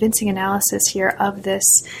very convincing analysis here of this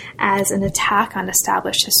as an attack on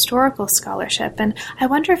established historical scholarship. And I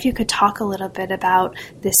wonder if you could talk a little bit about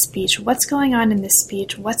this speech. What's going on in this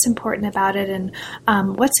speech? What's important about it? And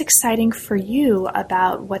what's exciting for you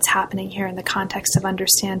about what's happening here in the context of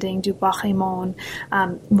understanding du Bois-Reymond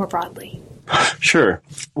more broadly? Sure.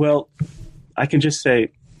 Well, I can just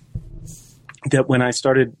say that when I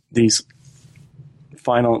started these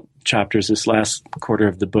final chapters, this last quarter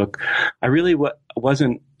of the book, I really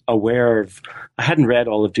wasn't aware of, I hadn't read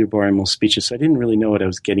all of du Bois-Reymond's speeches, so I didn't really know what I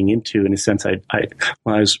was getting into. In a sense, I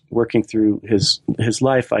when I was working through his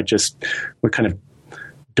life, I just would kind of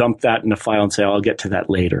dump that in a file and say, I'll get to that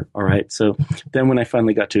later. All right. So then when I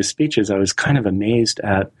finally got to his speeches, I was kind of amazed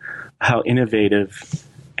at how innovative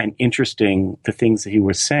and interesting the things that he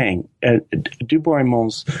was saying. Du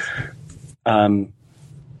Bois-Reymond's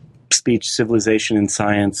speech, Civilization and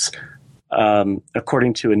Science,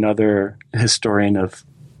 according to another historian of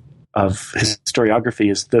historiography,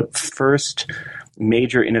 is the first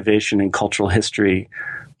major innovation in cultural history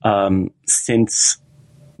since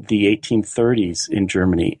the 1830s in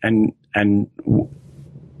Germany. And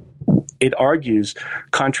it argues,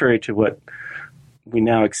 contrary to what we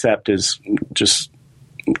now accept as just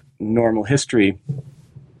normal history,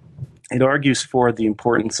 it argues for the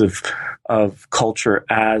importance of culture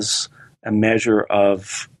as a measure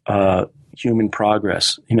of human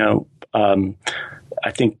progress. I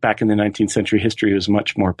think back in the 19th century, history was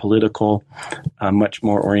much more political, much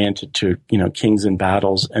more oriented to, kings and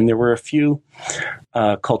battles. And there were a few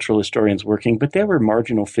cultural historians working, but they were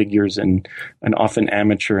marginal figures and often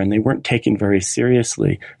amateur, and they weren't taken very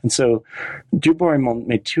seriously. And so du Bois-Reymond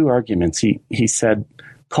made two arguments. He said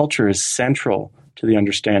culture is central to the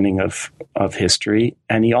understanding of history.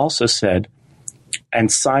 And he also said,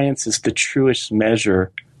 and science is the truest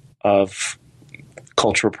measure of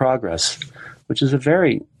cultural progress, which is a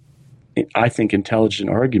very, I think, intelligent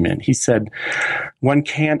argument. He said, one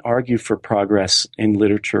can't argue for progress in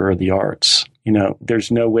literature or the arts.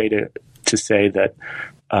 There's no way to say that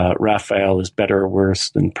Raphael is better or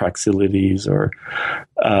worse than Praxiteles, or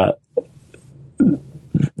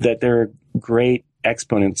that there are great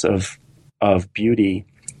exponents of beauty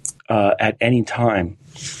at any time.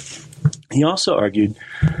 He also argued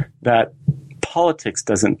that politics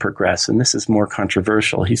doesn't progress, and this is more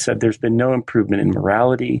controversial. He said there's been no improvement in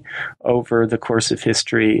morality over the course of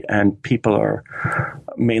history, and people are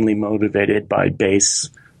mainly motivated by base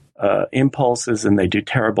impulses, and they do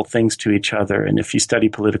terrible things to each other. And if you study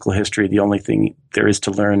political history, the only thing there is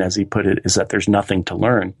to learn, as he put it, is that there's nothing to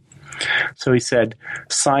learn. So he said,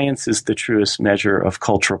 science is the truest measure of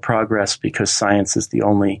cultural progress because science is the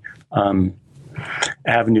only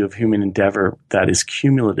avenue of human endeavor that is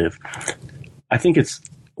cumulative. I think as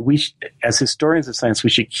historians of science, we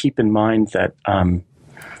should keep in mind that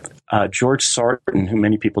George Sarton, who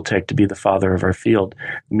many people take to be the father of our field,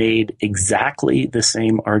 made exactly the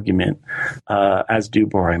same argument as du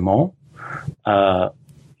Bois-Reymond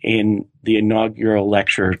in the inaugural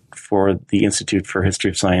lecture for the Institute for History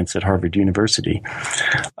of Science at Harvard University,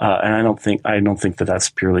 and I don't think that that's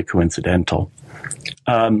purely coincidental.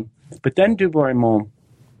 But then du Bois-Reymond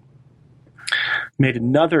made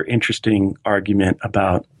another interesting argument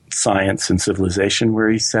about science and civilization, where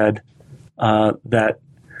he said that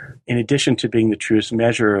in addition to being the truest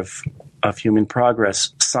measure of human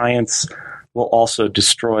progress, science will also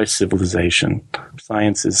destroy civilization.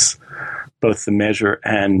 Science is both the measure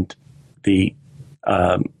and the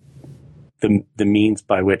means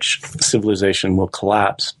by which civilization will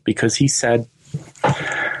collapse, because he said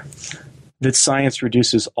that science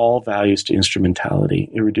reduces all values to instrumentality.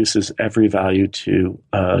 It reduces every value to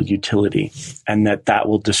utility, and that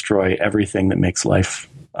will destroy everything that makes life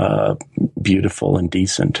beautiful and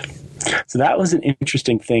decent. So that was an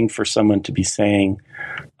interesting thing for someone to be saying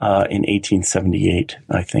in 1878,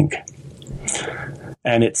 I think.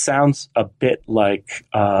 And it sounds a bit like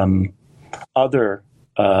other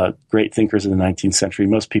great thinkers of the 19th century.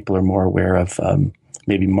 Most people are more aware of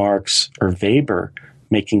maybe Marx or Weber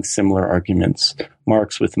making similar arguments.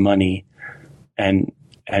 Marx with money and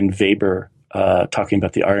Weber talking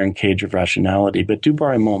about the iron cage of rationality. But du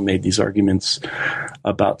Bois-Reymond made these arguments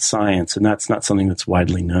about science, and that's not something that's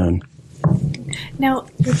widely known. Now,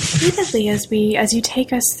 repeatedly, as you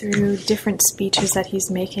take us through different speeches that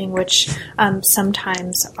he's making, which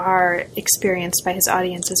sometimes are experienced by his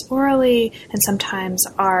audiences orally and sometimes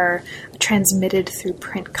are transmitted through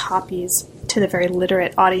print copies, to the very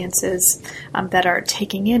literate audiences that are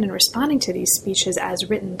taking in and responding to these speeches as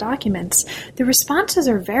written documents, the responses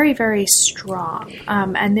are very, very strong,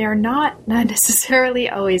 and they're not necessarily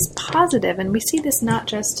always positive. And we see this not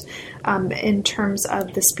just in terms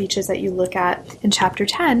of the speeches that you look at in Chapter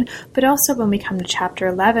 10, but also when we come to Chapter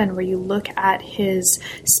 11, where you look at his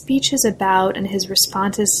speeches about and his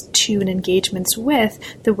responses to and engagements with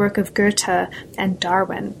the work of Goethe and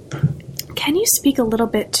Darwin. Can you speak a little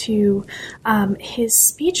bit to his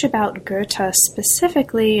speech about Goethe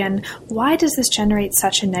specifically, and why does this generate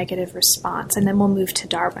such a negative response? And then we'll move to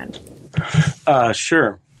Darwin.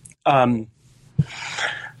 Sure.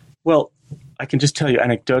 Well, I can just tell you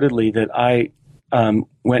anecdotally that I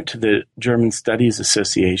went to the German Studies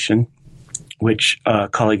Association, which a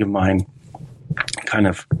colleague of mine kind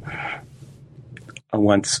of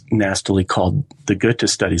once nastily called the Goethe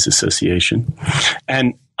Studies Association.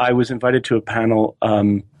 And I was invited to a panel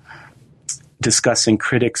discussing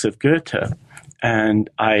critics of Goethe. And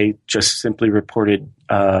I just simply reported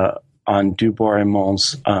on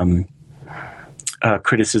Bois-Reymond's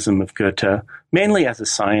criticism of Goethe, mainly as a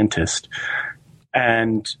scientist.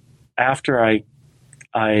 And after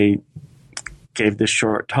I gave this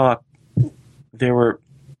short talk, there were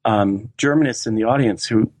Germanists in the audience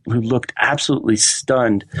who looked absolutely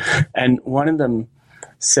stunned. And one of them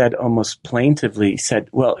said almost plaintively,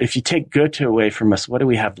 well, if you take Goethe away from us, what do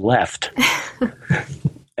we have left?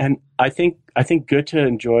 And I think Goethe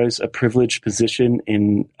enjoys a privileged position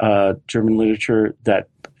in German literature that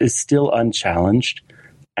is still unchallenged.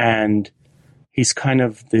 And he's kind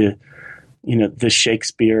of the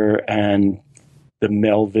Shakespeare and the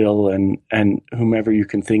Melville and whomever you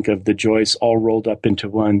can think of, the Joyce, all rolled up into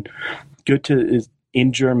one. Goethe is,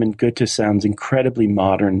 in German, Goethe sounds incredibly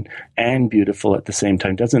modern and beautiful at the same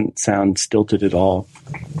time. Doesn't sound stilted at all.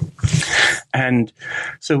 And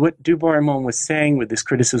so what Bois-Reymond was saying with this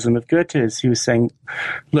criticism of Goethe is he was saying,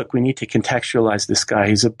 look, we need to contextualize this guy.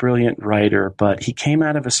 He's a brilliant writer, but he came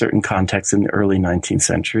out of a certain context in the early 19th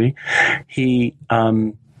century. He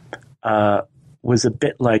was a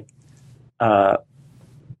bit like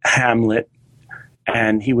Hamlet,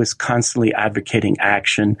 and he was constantly advocating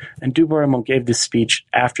action. And Bois-Reymond gave this speech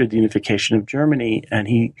after the unification of Germany, and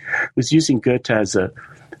he was using Goethe as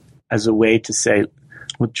a way to say,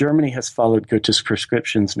 well, Germany has followed Goethe's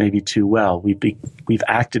prescriptions maybe too well. We've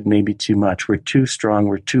acted maybe too much. We're too strong.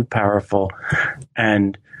 We're too powerful,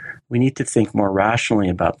 and we need to think more rationally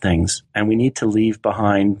about things. And we need to leave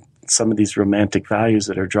behind some of these romantic values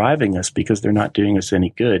that are driving us because they're not doing us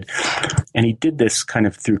any good. And he did this kind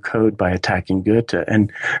of through code by attacking Goethe.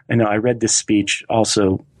 And I read this speech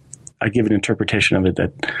also. I give an interpretation of it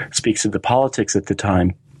that speaks of the politics at the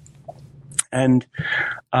time. And,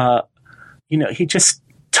 he just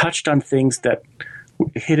touched on things that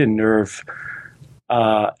hit a nerve.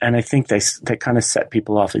 And I think they kind of set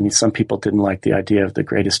people off. I mean, some people didn't like the idea of the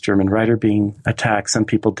greatest German writer being attacked. Some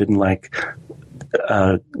people didn't like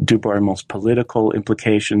Bois-Reymond's political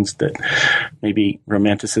implications, that maybe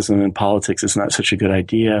romanticism in politics is not such a good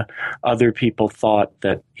idea. Other people thought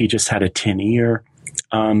that he just had a tin ear.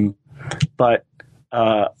 But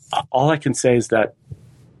all I can say is that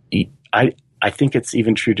I think it's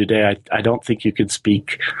even true today. I don't think you could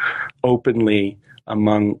speak openly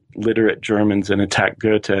among literate Germans and attack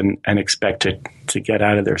Goethe and expect to get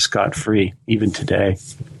out of there scot-free, even today.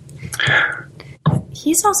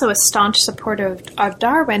 He's also a staunch supporter of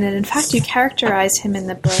Darwin, and in fact you characterize him in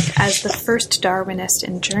the book as the first Darwinist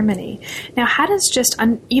in Germany. Now, how does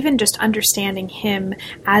even just understanding him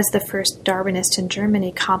as the first Darwinist in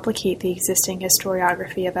Germany complicate the existing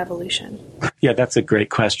historiography of evolution? Yeah, that's a great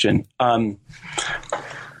question.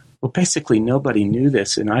 Well, basically nobody knew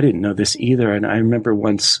this, and I didn't know this either. And I remember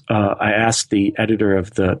once I asked the editor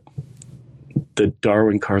of the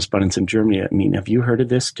Darwin correspondence in Germany, I mean, have you heard of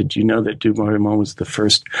this? Did you know that Bois-Reymond was the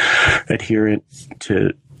first adherent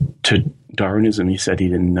to Darwinism? He said he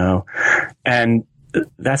didn't know. And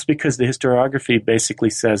that's because the historiography basically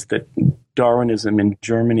says that Darwinism in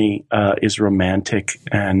Germany is romantic,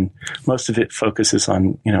 and most of it focuses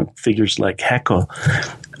on, figures like Haeckel.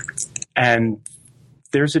 And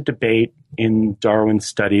there's a debate in Darwin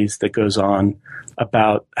studies that goes on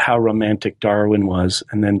about how romantic Darwin was,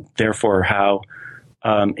 and then therefore how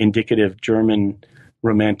indicative German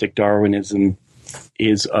romantic Darwinism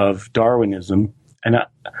is of Darwinism. And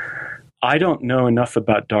I don't know enough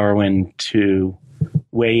about Darwin to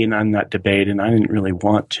weigh in on that debate, and I didn't really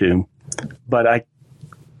want to. But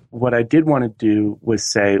what I did want to do was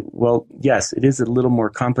say, well, yes, it is a little more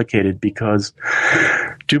complicated because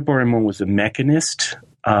Bois-Reymond was a mechanist.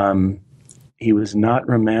 He was not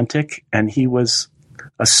romantic, and he was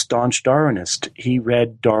a staunch Darwinist. He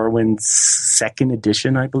read Darwin's second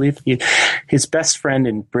edition, I believe. His best friend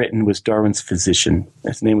in Britain was Darwin's physician.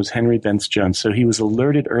 His name was Henry Bence-Jones. So he was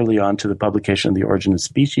alerted early on to the publication of The Origin of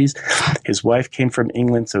Species. His wife came from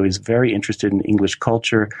England, so he's very interested in English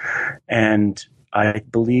culture. And I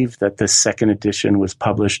believe that the second edition was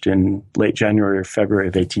published in late January or February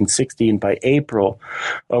of 1860. And by April,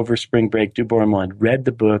 over spring break, du Bois-Reymond had read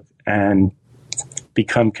the book and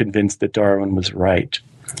become convinced that Darwin was right.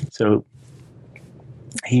 So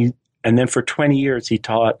and then for 20 years, he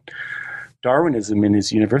taught Darwinism in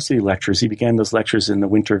his university lectures. He began those lectures in the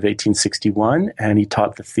winter of 1861, and he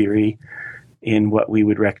taught the theory in what we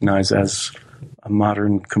would recognize as a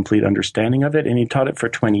modern complete understanding of it. And he taught it for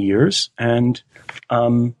 20 years, and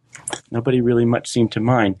nobody really much seemed to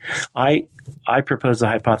mind. I propose the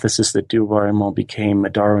hypothesis that du Bois-Reymond became a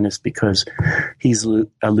Darwinist because he's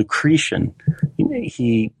a Lucretian.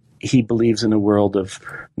 He believes in a world of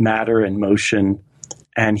matter and motion,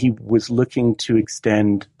 and he was looking to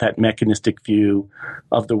extend that mechanistic view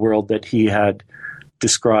of the world that he had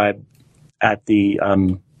described at the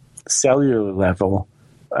cellular level,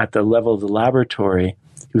 at the level of the laboratory.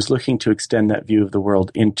 He was looking to extend that view of the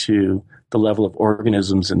world into the level of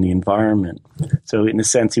organisms and the environment. So in a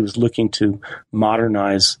sense, he was looking to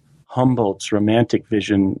modernize Humboldt's romantic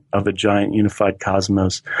vision of a giant unified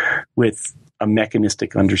cosmos with a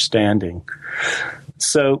mechanistic understanding.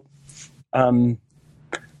 So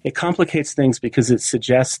it complicates things because it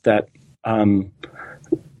suggests that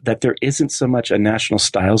that there isn't so much a national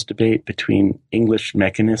styles debate between English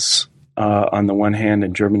mechanists on the one hand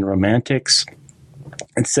and German romantics.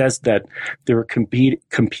 It says that there were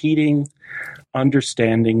competing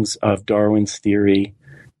understandings of Darwin's theory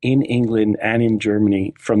in England and in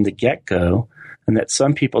Germany from the get-go, and that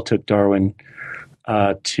some people took Darwin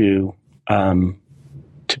to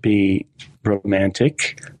be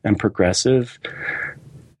romantic and progressive,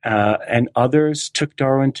 and others took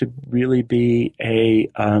Darwin to really be a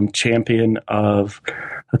champion of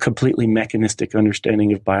a completely mechanistic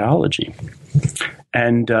understanding of biology.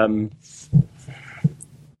 And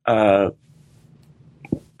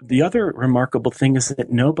the other remarkable thing is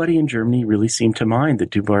that nobody in Germany really seemed to mind that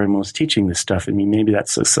du Bois-Reymond was teaching this stuff. I mean, maybe I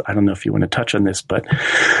don't know if you want to touch on this, but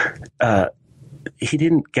he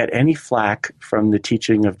didn't get any flack from the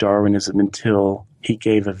teaching of Darwinism until he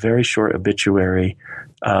gave a very short obituary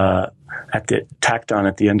tacked on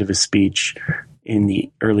at the end of his speech in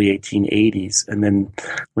the early 1880s. And then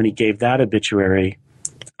when he gave that obituary,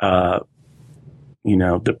 the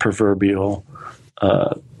proverbial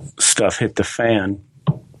stuff hit the fan,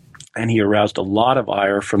 and he aroused a lot of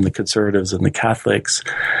ire from the conservatives and the Catholics,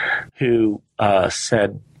 who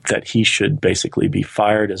said that he should basically be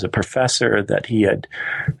fired as a professor, that he had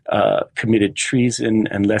committed treason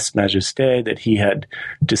and lèse majesté, that he had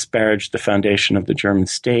disparaged the foundation of the German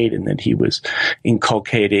state, and that he was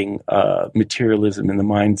inculcating materialism in the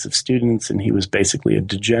minds of students, and he was basically a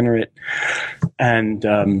degenerate. And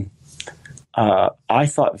I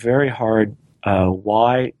thought very hard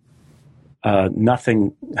why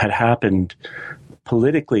nothing had happened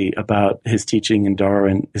politically about his teaching of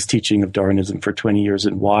Darwinism for 20 years,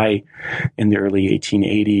 and why in the early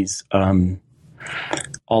 1880s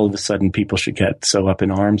all of a sudden people should get so up in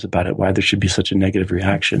arms about it, why there should be such a negative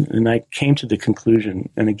reaction. And I came to the conclusion,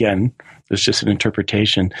 and again, it's just an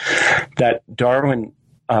interpretation, that Darwin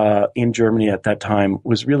in Germany at that time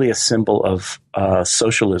was really a symbol of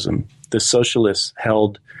socialism. The socialists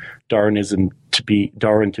held Darwin to be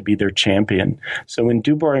their champion. So when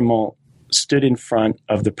du Bois-Reymond stood in front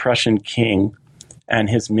of the Prussian king and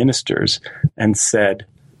his ministers and said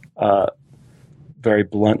very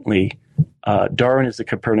bluntly, Darwin is the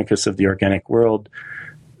Copernicus of the organic world.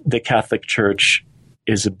 The Catholic Church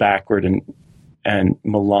is a backward and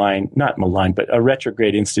not malign, but a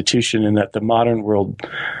retrograde institution, and that the modern world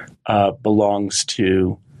belongs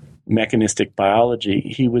to mechanistic biology.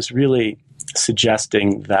 He was really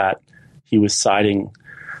suggesting that he was siding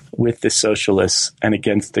with the socialists and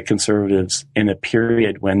against the conservatives in a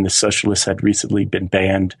period when the socialists had recently been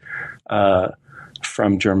banned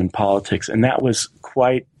from German politics. And that was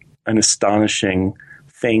quite an astonishing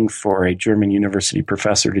thing for a German university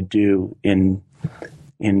professor to do in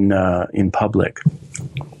public.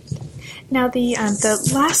 Now, the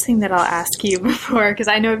last thing that I'll ask you before, because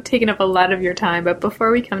I know I've taken up a lot of your time, but before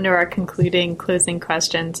we come to our closing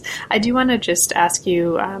questions, I do want to just ask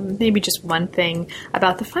you maybe just one thing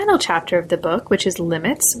about the final chapter of the book, which is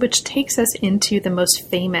Limits, which takes us into the most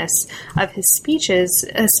famous of his speeches,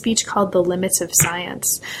 a speech called The Limits of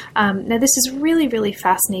Science. Now, this is really, really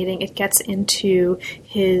fascinating. It gets into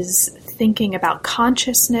his thinking about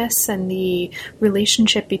consciousness and the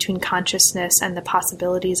relationship between consciousness and the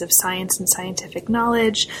possibilities of science and scientific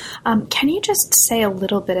knowledge. Can you just say a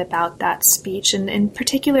little bit about that speech, and in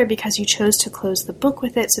particular because you chose to close the book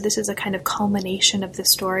with it, so this is a kind of culmination of the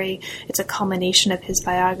story, it's a culmination of his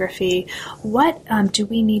biography. What do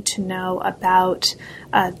we need to know about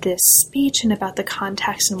this speech and about the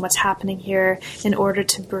context and what's happening here in order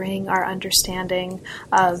to bring our understanding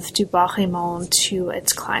of du Bois-Reymond to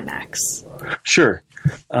its climax? Sure.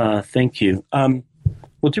 Thank you.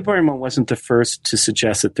 Well, du Bois-Reymond wasn't the first to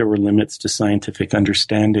suggest that there were limits to scientific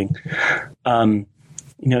understanding.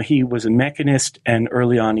 He was a mechanist, and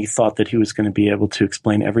early on he thought that he was going to be able to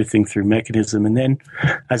explain everything through mechanism. And then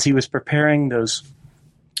as he was preparing those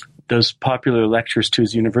popular lectures to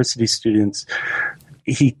his university students,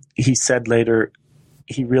 he said later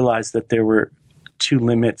he realized that there were two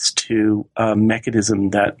limits to mechanism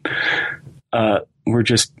that were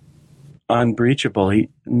just unbreachable.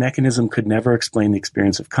 Mechanism could never explain the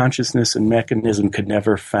experience of consciousness, and mechanism could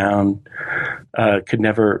never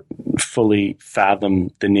fully fathom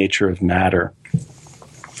the nature of matter.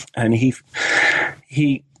 And he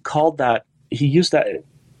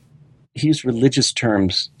used religious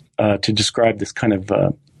terms to describe this kind of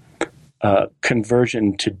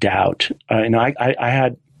conversion to doubt.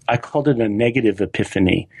 I called it a negative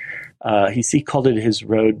epiphany. He called it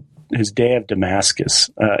his day of Damascus,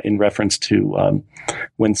 in reference to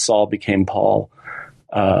when Saul became Paul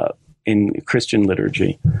in Christian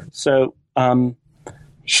liturgy. So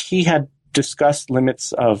he had discussed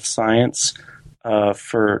limits of science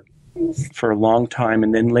for a long time,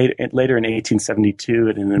 and then later in 1872,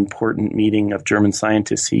 at an important meeting of German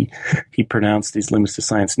scientists, he pronounced these limits to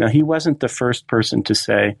science. Now, he wasn't the first person to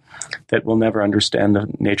say that we'll never understand the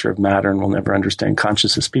nature of matter and we'll never understand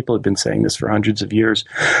consciousness. People have been saying this for hundreds of years,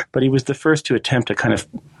 but he was the first to attempt a kind of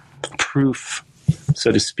proof, so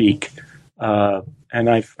to speak. And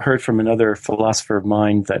I've heard from another philosopher of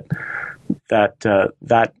mind that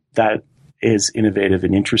is innovative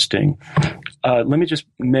and interesting. Let me just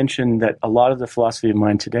mention that a lot of the philosophy of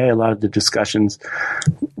mind today, a lot of the discussions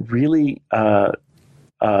really, in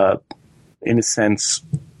a sense,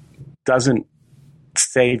 doesn't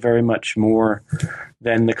say very much more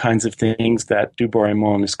than the kinds of things that du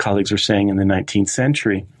Bois-Reymond and his colleagues were saying in the 19th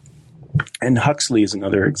century. And Huxley is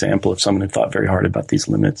another example of someone who thought very hard about these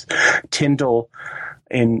limits. Tyndall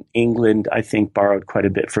in England, I think, borrowed quite a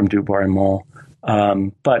bit from du Bois-Reymond.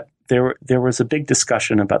 But there was a big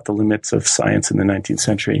discussion about the limits of science in the 19th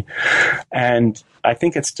century. And I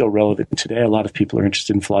think it's still relevant today. A lot of people are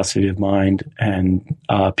interested in philosophy of mind, and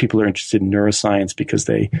people are interested in neuroscience because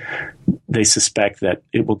they suspect that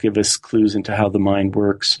it will give us clues into how the mind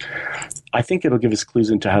works. I think it'll give us clues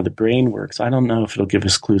into how the brain works. I don't know if it'll give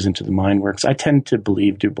us clues into the mind works. I tend to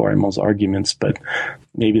believe du Bois-Reymond's arguments, but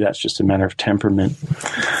maybe that's just a matter of temperament.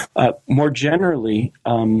 More generally,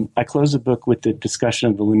 I close the book with the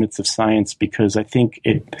discussion of the limits of science because I think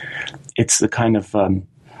it's the kind of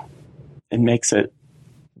it makes the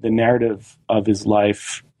narrative of his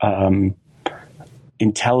life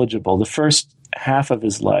intelligible. The first half of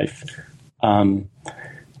his life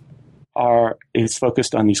is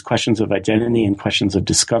focused on these questions of identity and questions of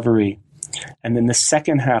discovery. And then the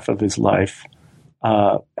second half of his life,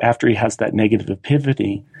 after he has that negative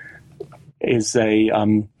epiphany, is a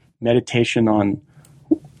meditation on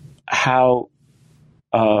how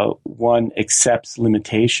one accepts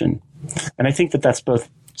limitation. And I think that that's both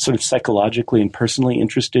sort of psychologically and personally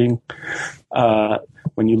interesting.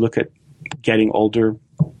 When you look at getting older,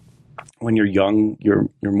 when you're young, you're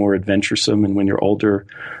more adventuresome, and when you're older,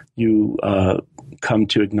 you come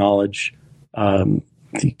to acknowledge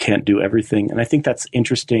you can't do everything. And I think that's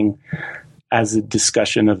interesting as a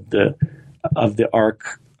discussion of the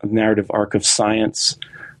narrative arc of science,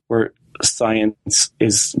 where science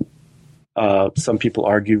is, some people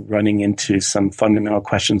argue, running into some fundamental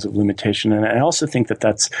questions of limitation. And I also think that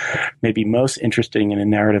that's maybe most interesting in a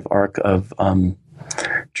narrative arc of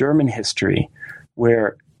German history,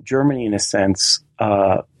 where Germany, in a sense,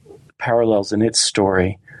 parallels in its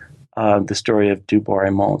story the story of du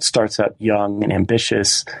Bois-Reymond. It starts out young and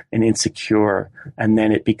ambitious and insecure, and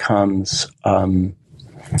then it becomes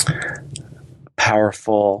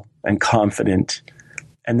powerful and confident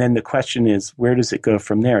And then the question is, where does it go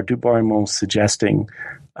from there? Du Bois-Reymond suggesting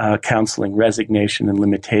counseling, resignation, and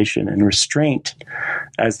limitation, and restraint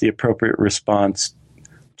as the appropriate response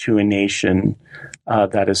to a nation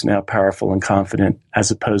that is now powerful and confident, as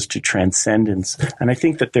opposed to transcendence. And I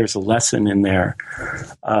think that there's a lesson in there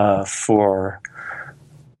for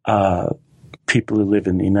people who live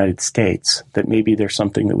in the United States, that maybe there's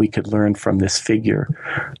something that we could learn from this figure,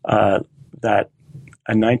 that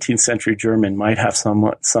a 19th century German might have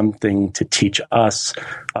something to teach us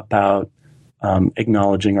about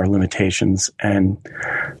acknowledging our limitations and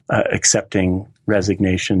accepting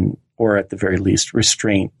resignation, or at the very least,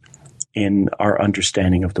 restraint in our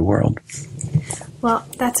understanding of the world. Well,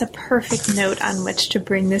 that's a perfect note on which to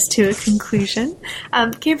bring this to a conclusion.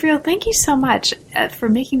 Gabriel, thank you so much for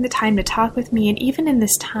making the time to talk with me. And even in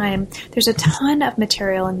this time, there's a ton of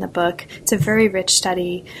material in the book. It's a very rich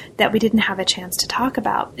study that we didn't have a chance to talk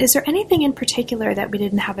about. Is there anything in particular that we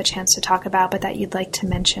didn't have a chance to talk about, but that you'd like to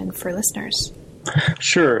mention for listeners?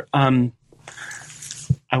 Sure. I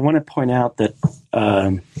want to point out that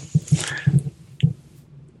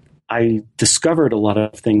I discovered a lot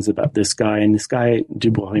of things about this guy, and this guy, Du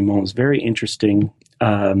Bois-Reymond, is very interesting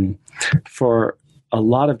for a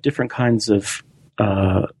lot of different kinds of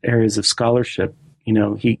areas of scholarship. You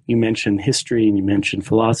know, you mentioned history and you mentioned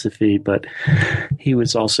philosophy, but he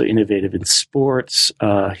was also innovative in sports.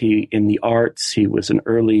 In the arts, he was an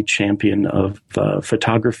early champion of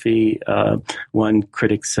photography. One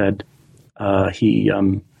critic said he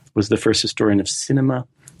was the first historian of cinema.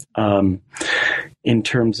 In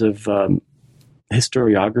terms of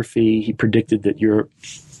historiography, he predicted that Europe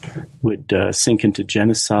would sink into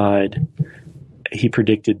genocide. He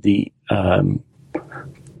predicted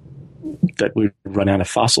that we'd run out of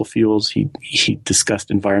fossil fuels. He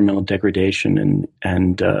discussed environmental degradation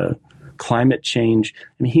and climate change.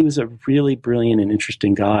 I mean, he was a really brilliant and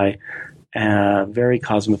interesting guy, very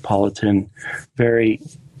cosmopolitan, very,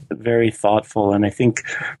 very thoughtful. And I think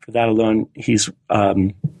for that alone, he's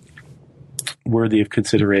worthy of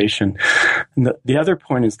consideration. And the other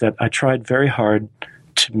point is that I tried very hard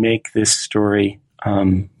to make this story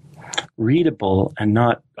readable and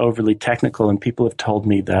not overly technical, and people have told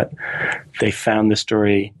me that they found the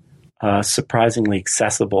story surprisingly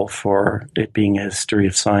accessible for it being a history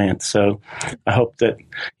of science. So I hope that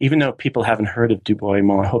even though people haven't heard of Du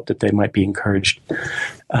Bois-Reymond, I hope that they might be encouraged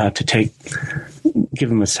to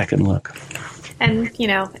give him a second look. And, you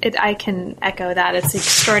know, I can echo that. It's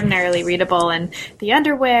extraordinarily readable, and the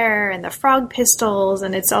underwear and the frog pistols,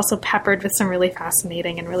 and it's also peppered with some really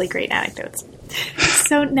fascinating and really great anecdotes.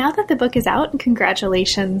 So now that the book is out, and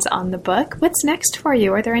congratulations on the book, what's next for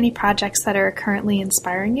you? Are there any projects that are currently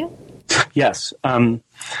inspiring you? Yes.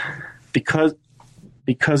 Because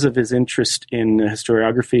of his interest in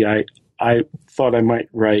historiography, I thought I might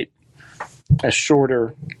write a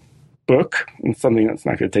shorter book, and something that's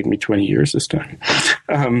not going to take me 20 years this time,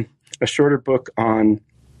 a shorter book on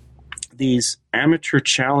these amateur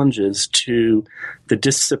challenges to the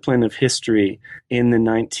discipline of history in the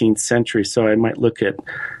 19th century. So I might look at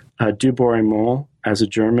Du Bois-Reymond as a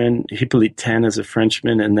German, Hippolyte Taine as a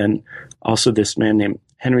Frenchman, and then also this man named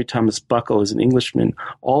Henry Thomas Buckle as an Englishman,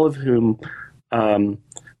 all of whom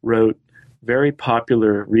wrote very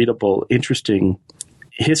popular, readable, interesting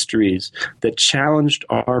histories that challenged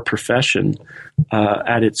our profession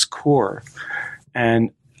at its core.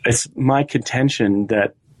 And it's my contention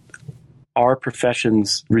that our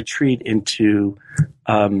profession's retreat into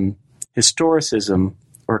historicism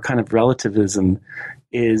or kind of relativism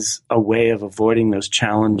is a way of avoiding those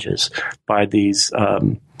challenges by these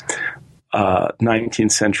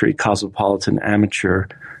 19th century cosmopolitan amateur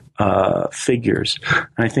figures.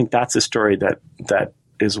 And I think that's a story that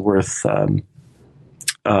is worth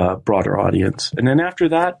broader audience. And then after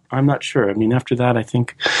that, I'm not sure. I mean, after that, I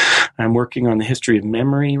think I'm working on the history of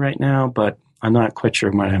memory right now, but I'm not quite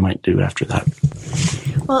sure what I might do after that.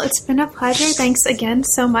 Well, it's been a pleasure. Thanks again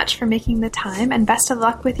so much for making the time, and best of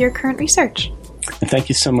luck with your current research. And thank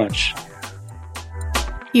you so much.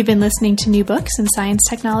 You've been listening to New Books in Science,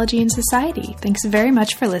 Technology, and Society. Thanks very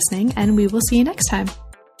much for listening, and we will see you next time.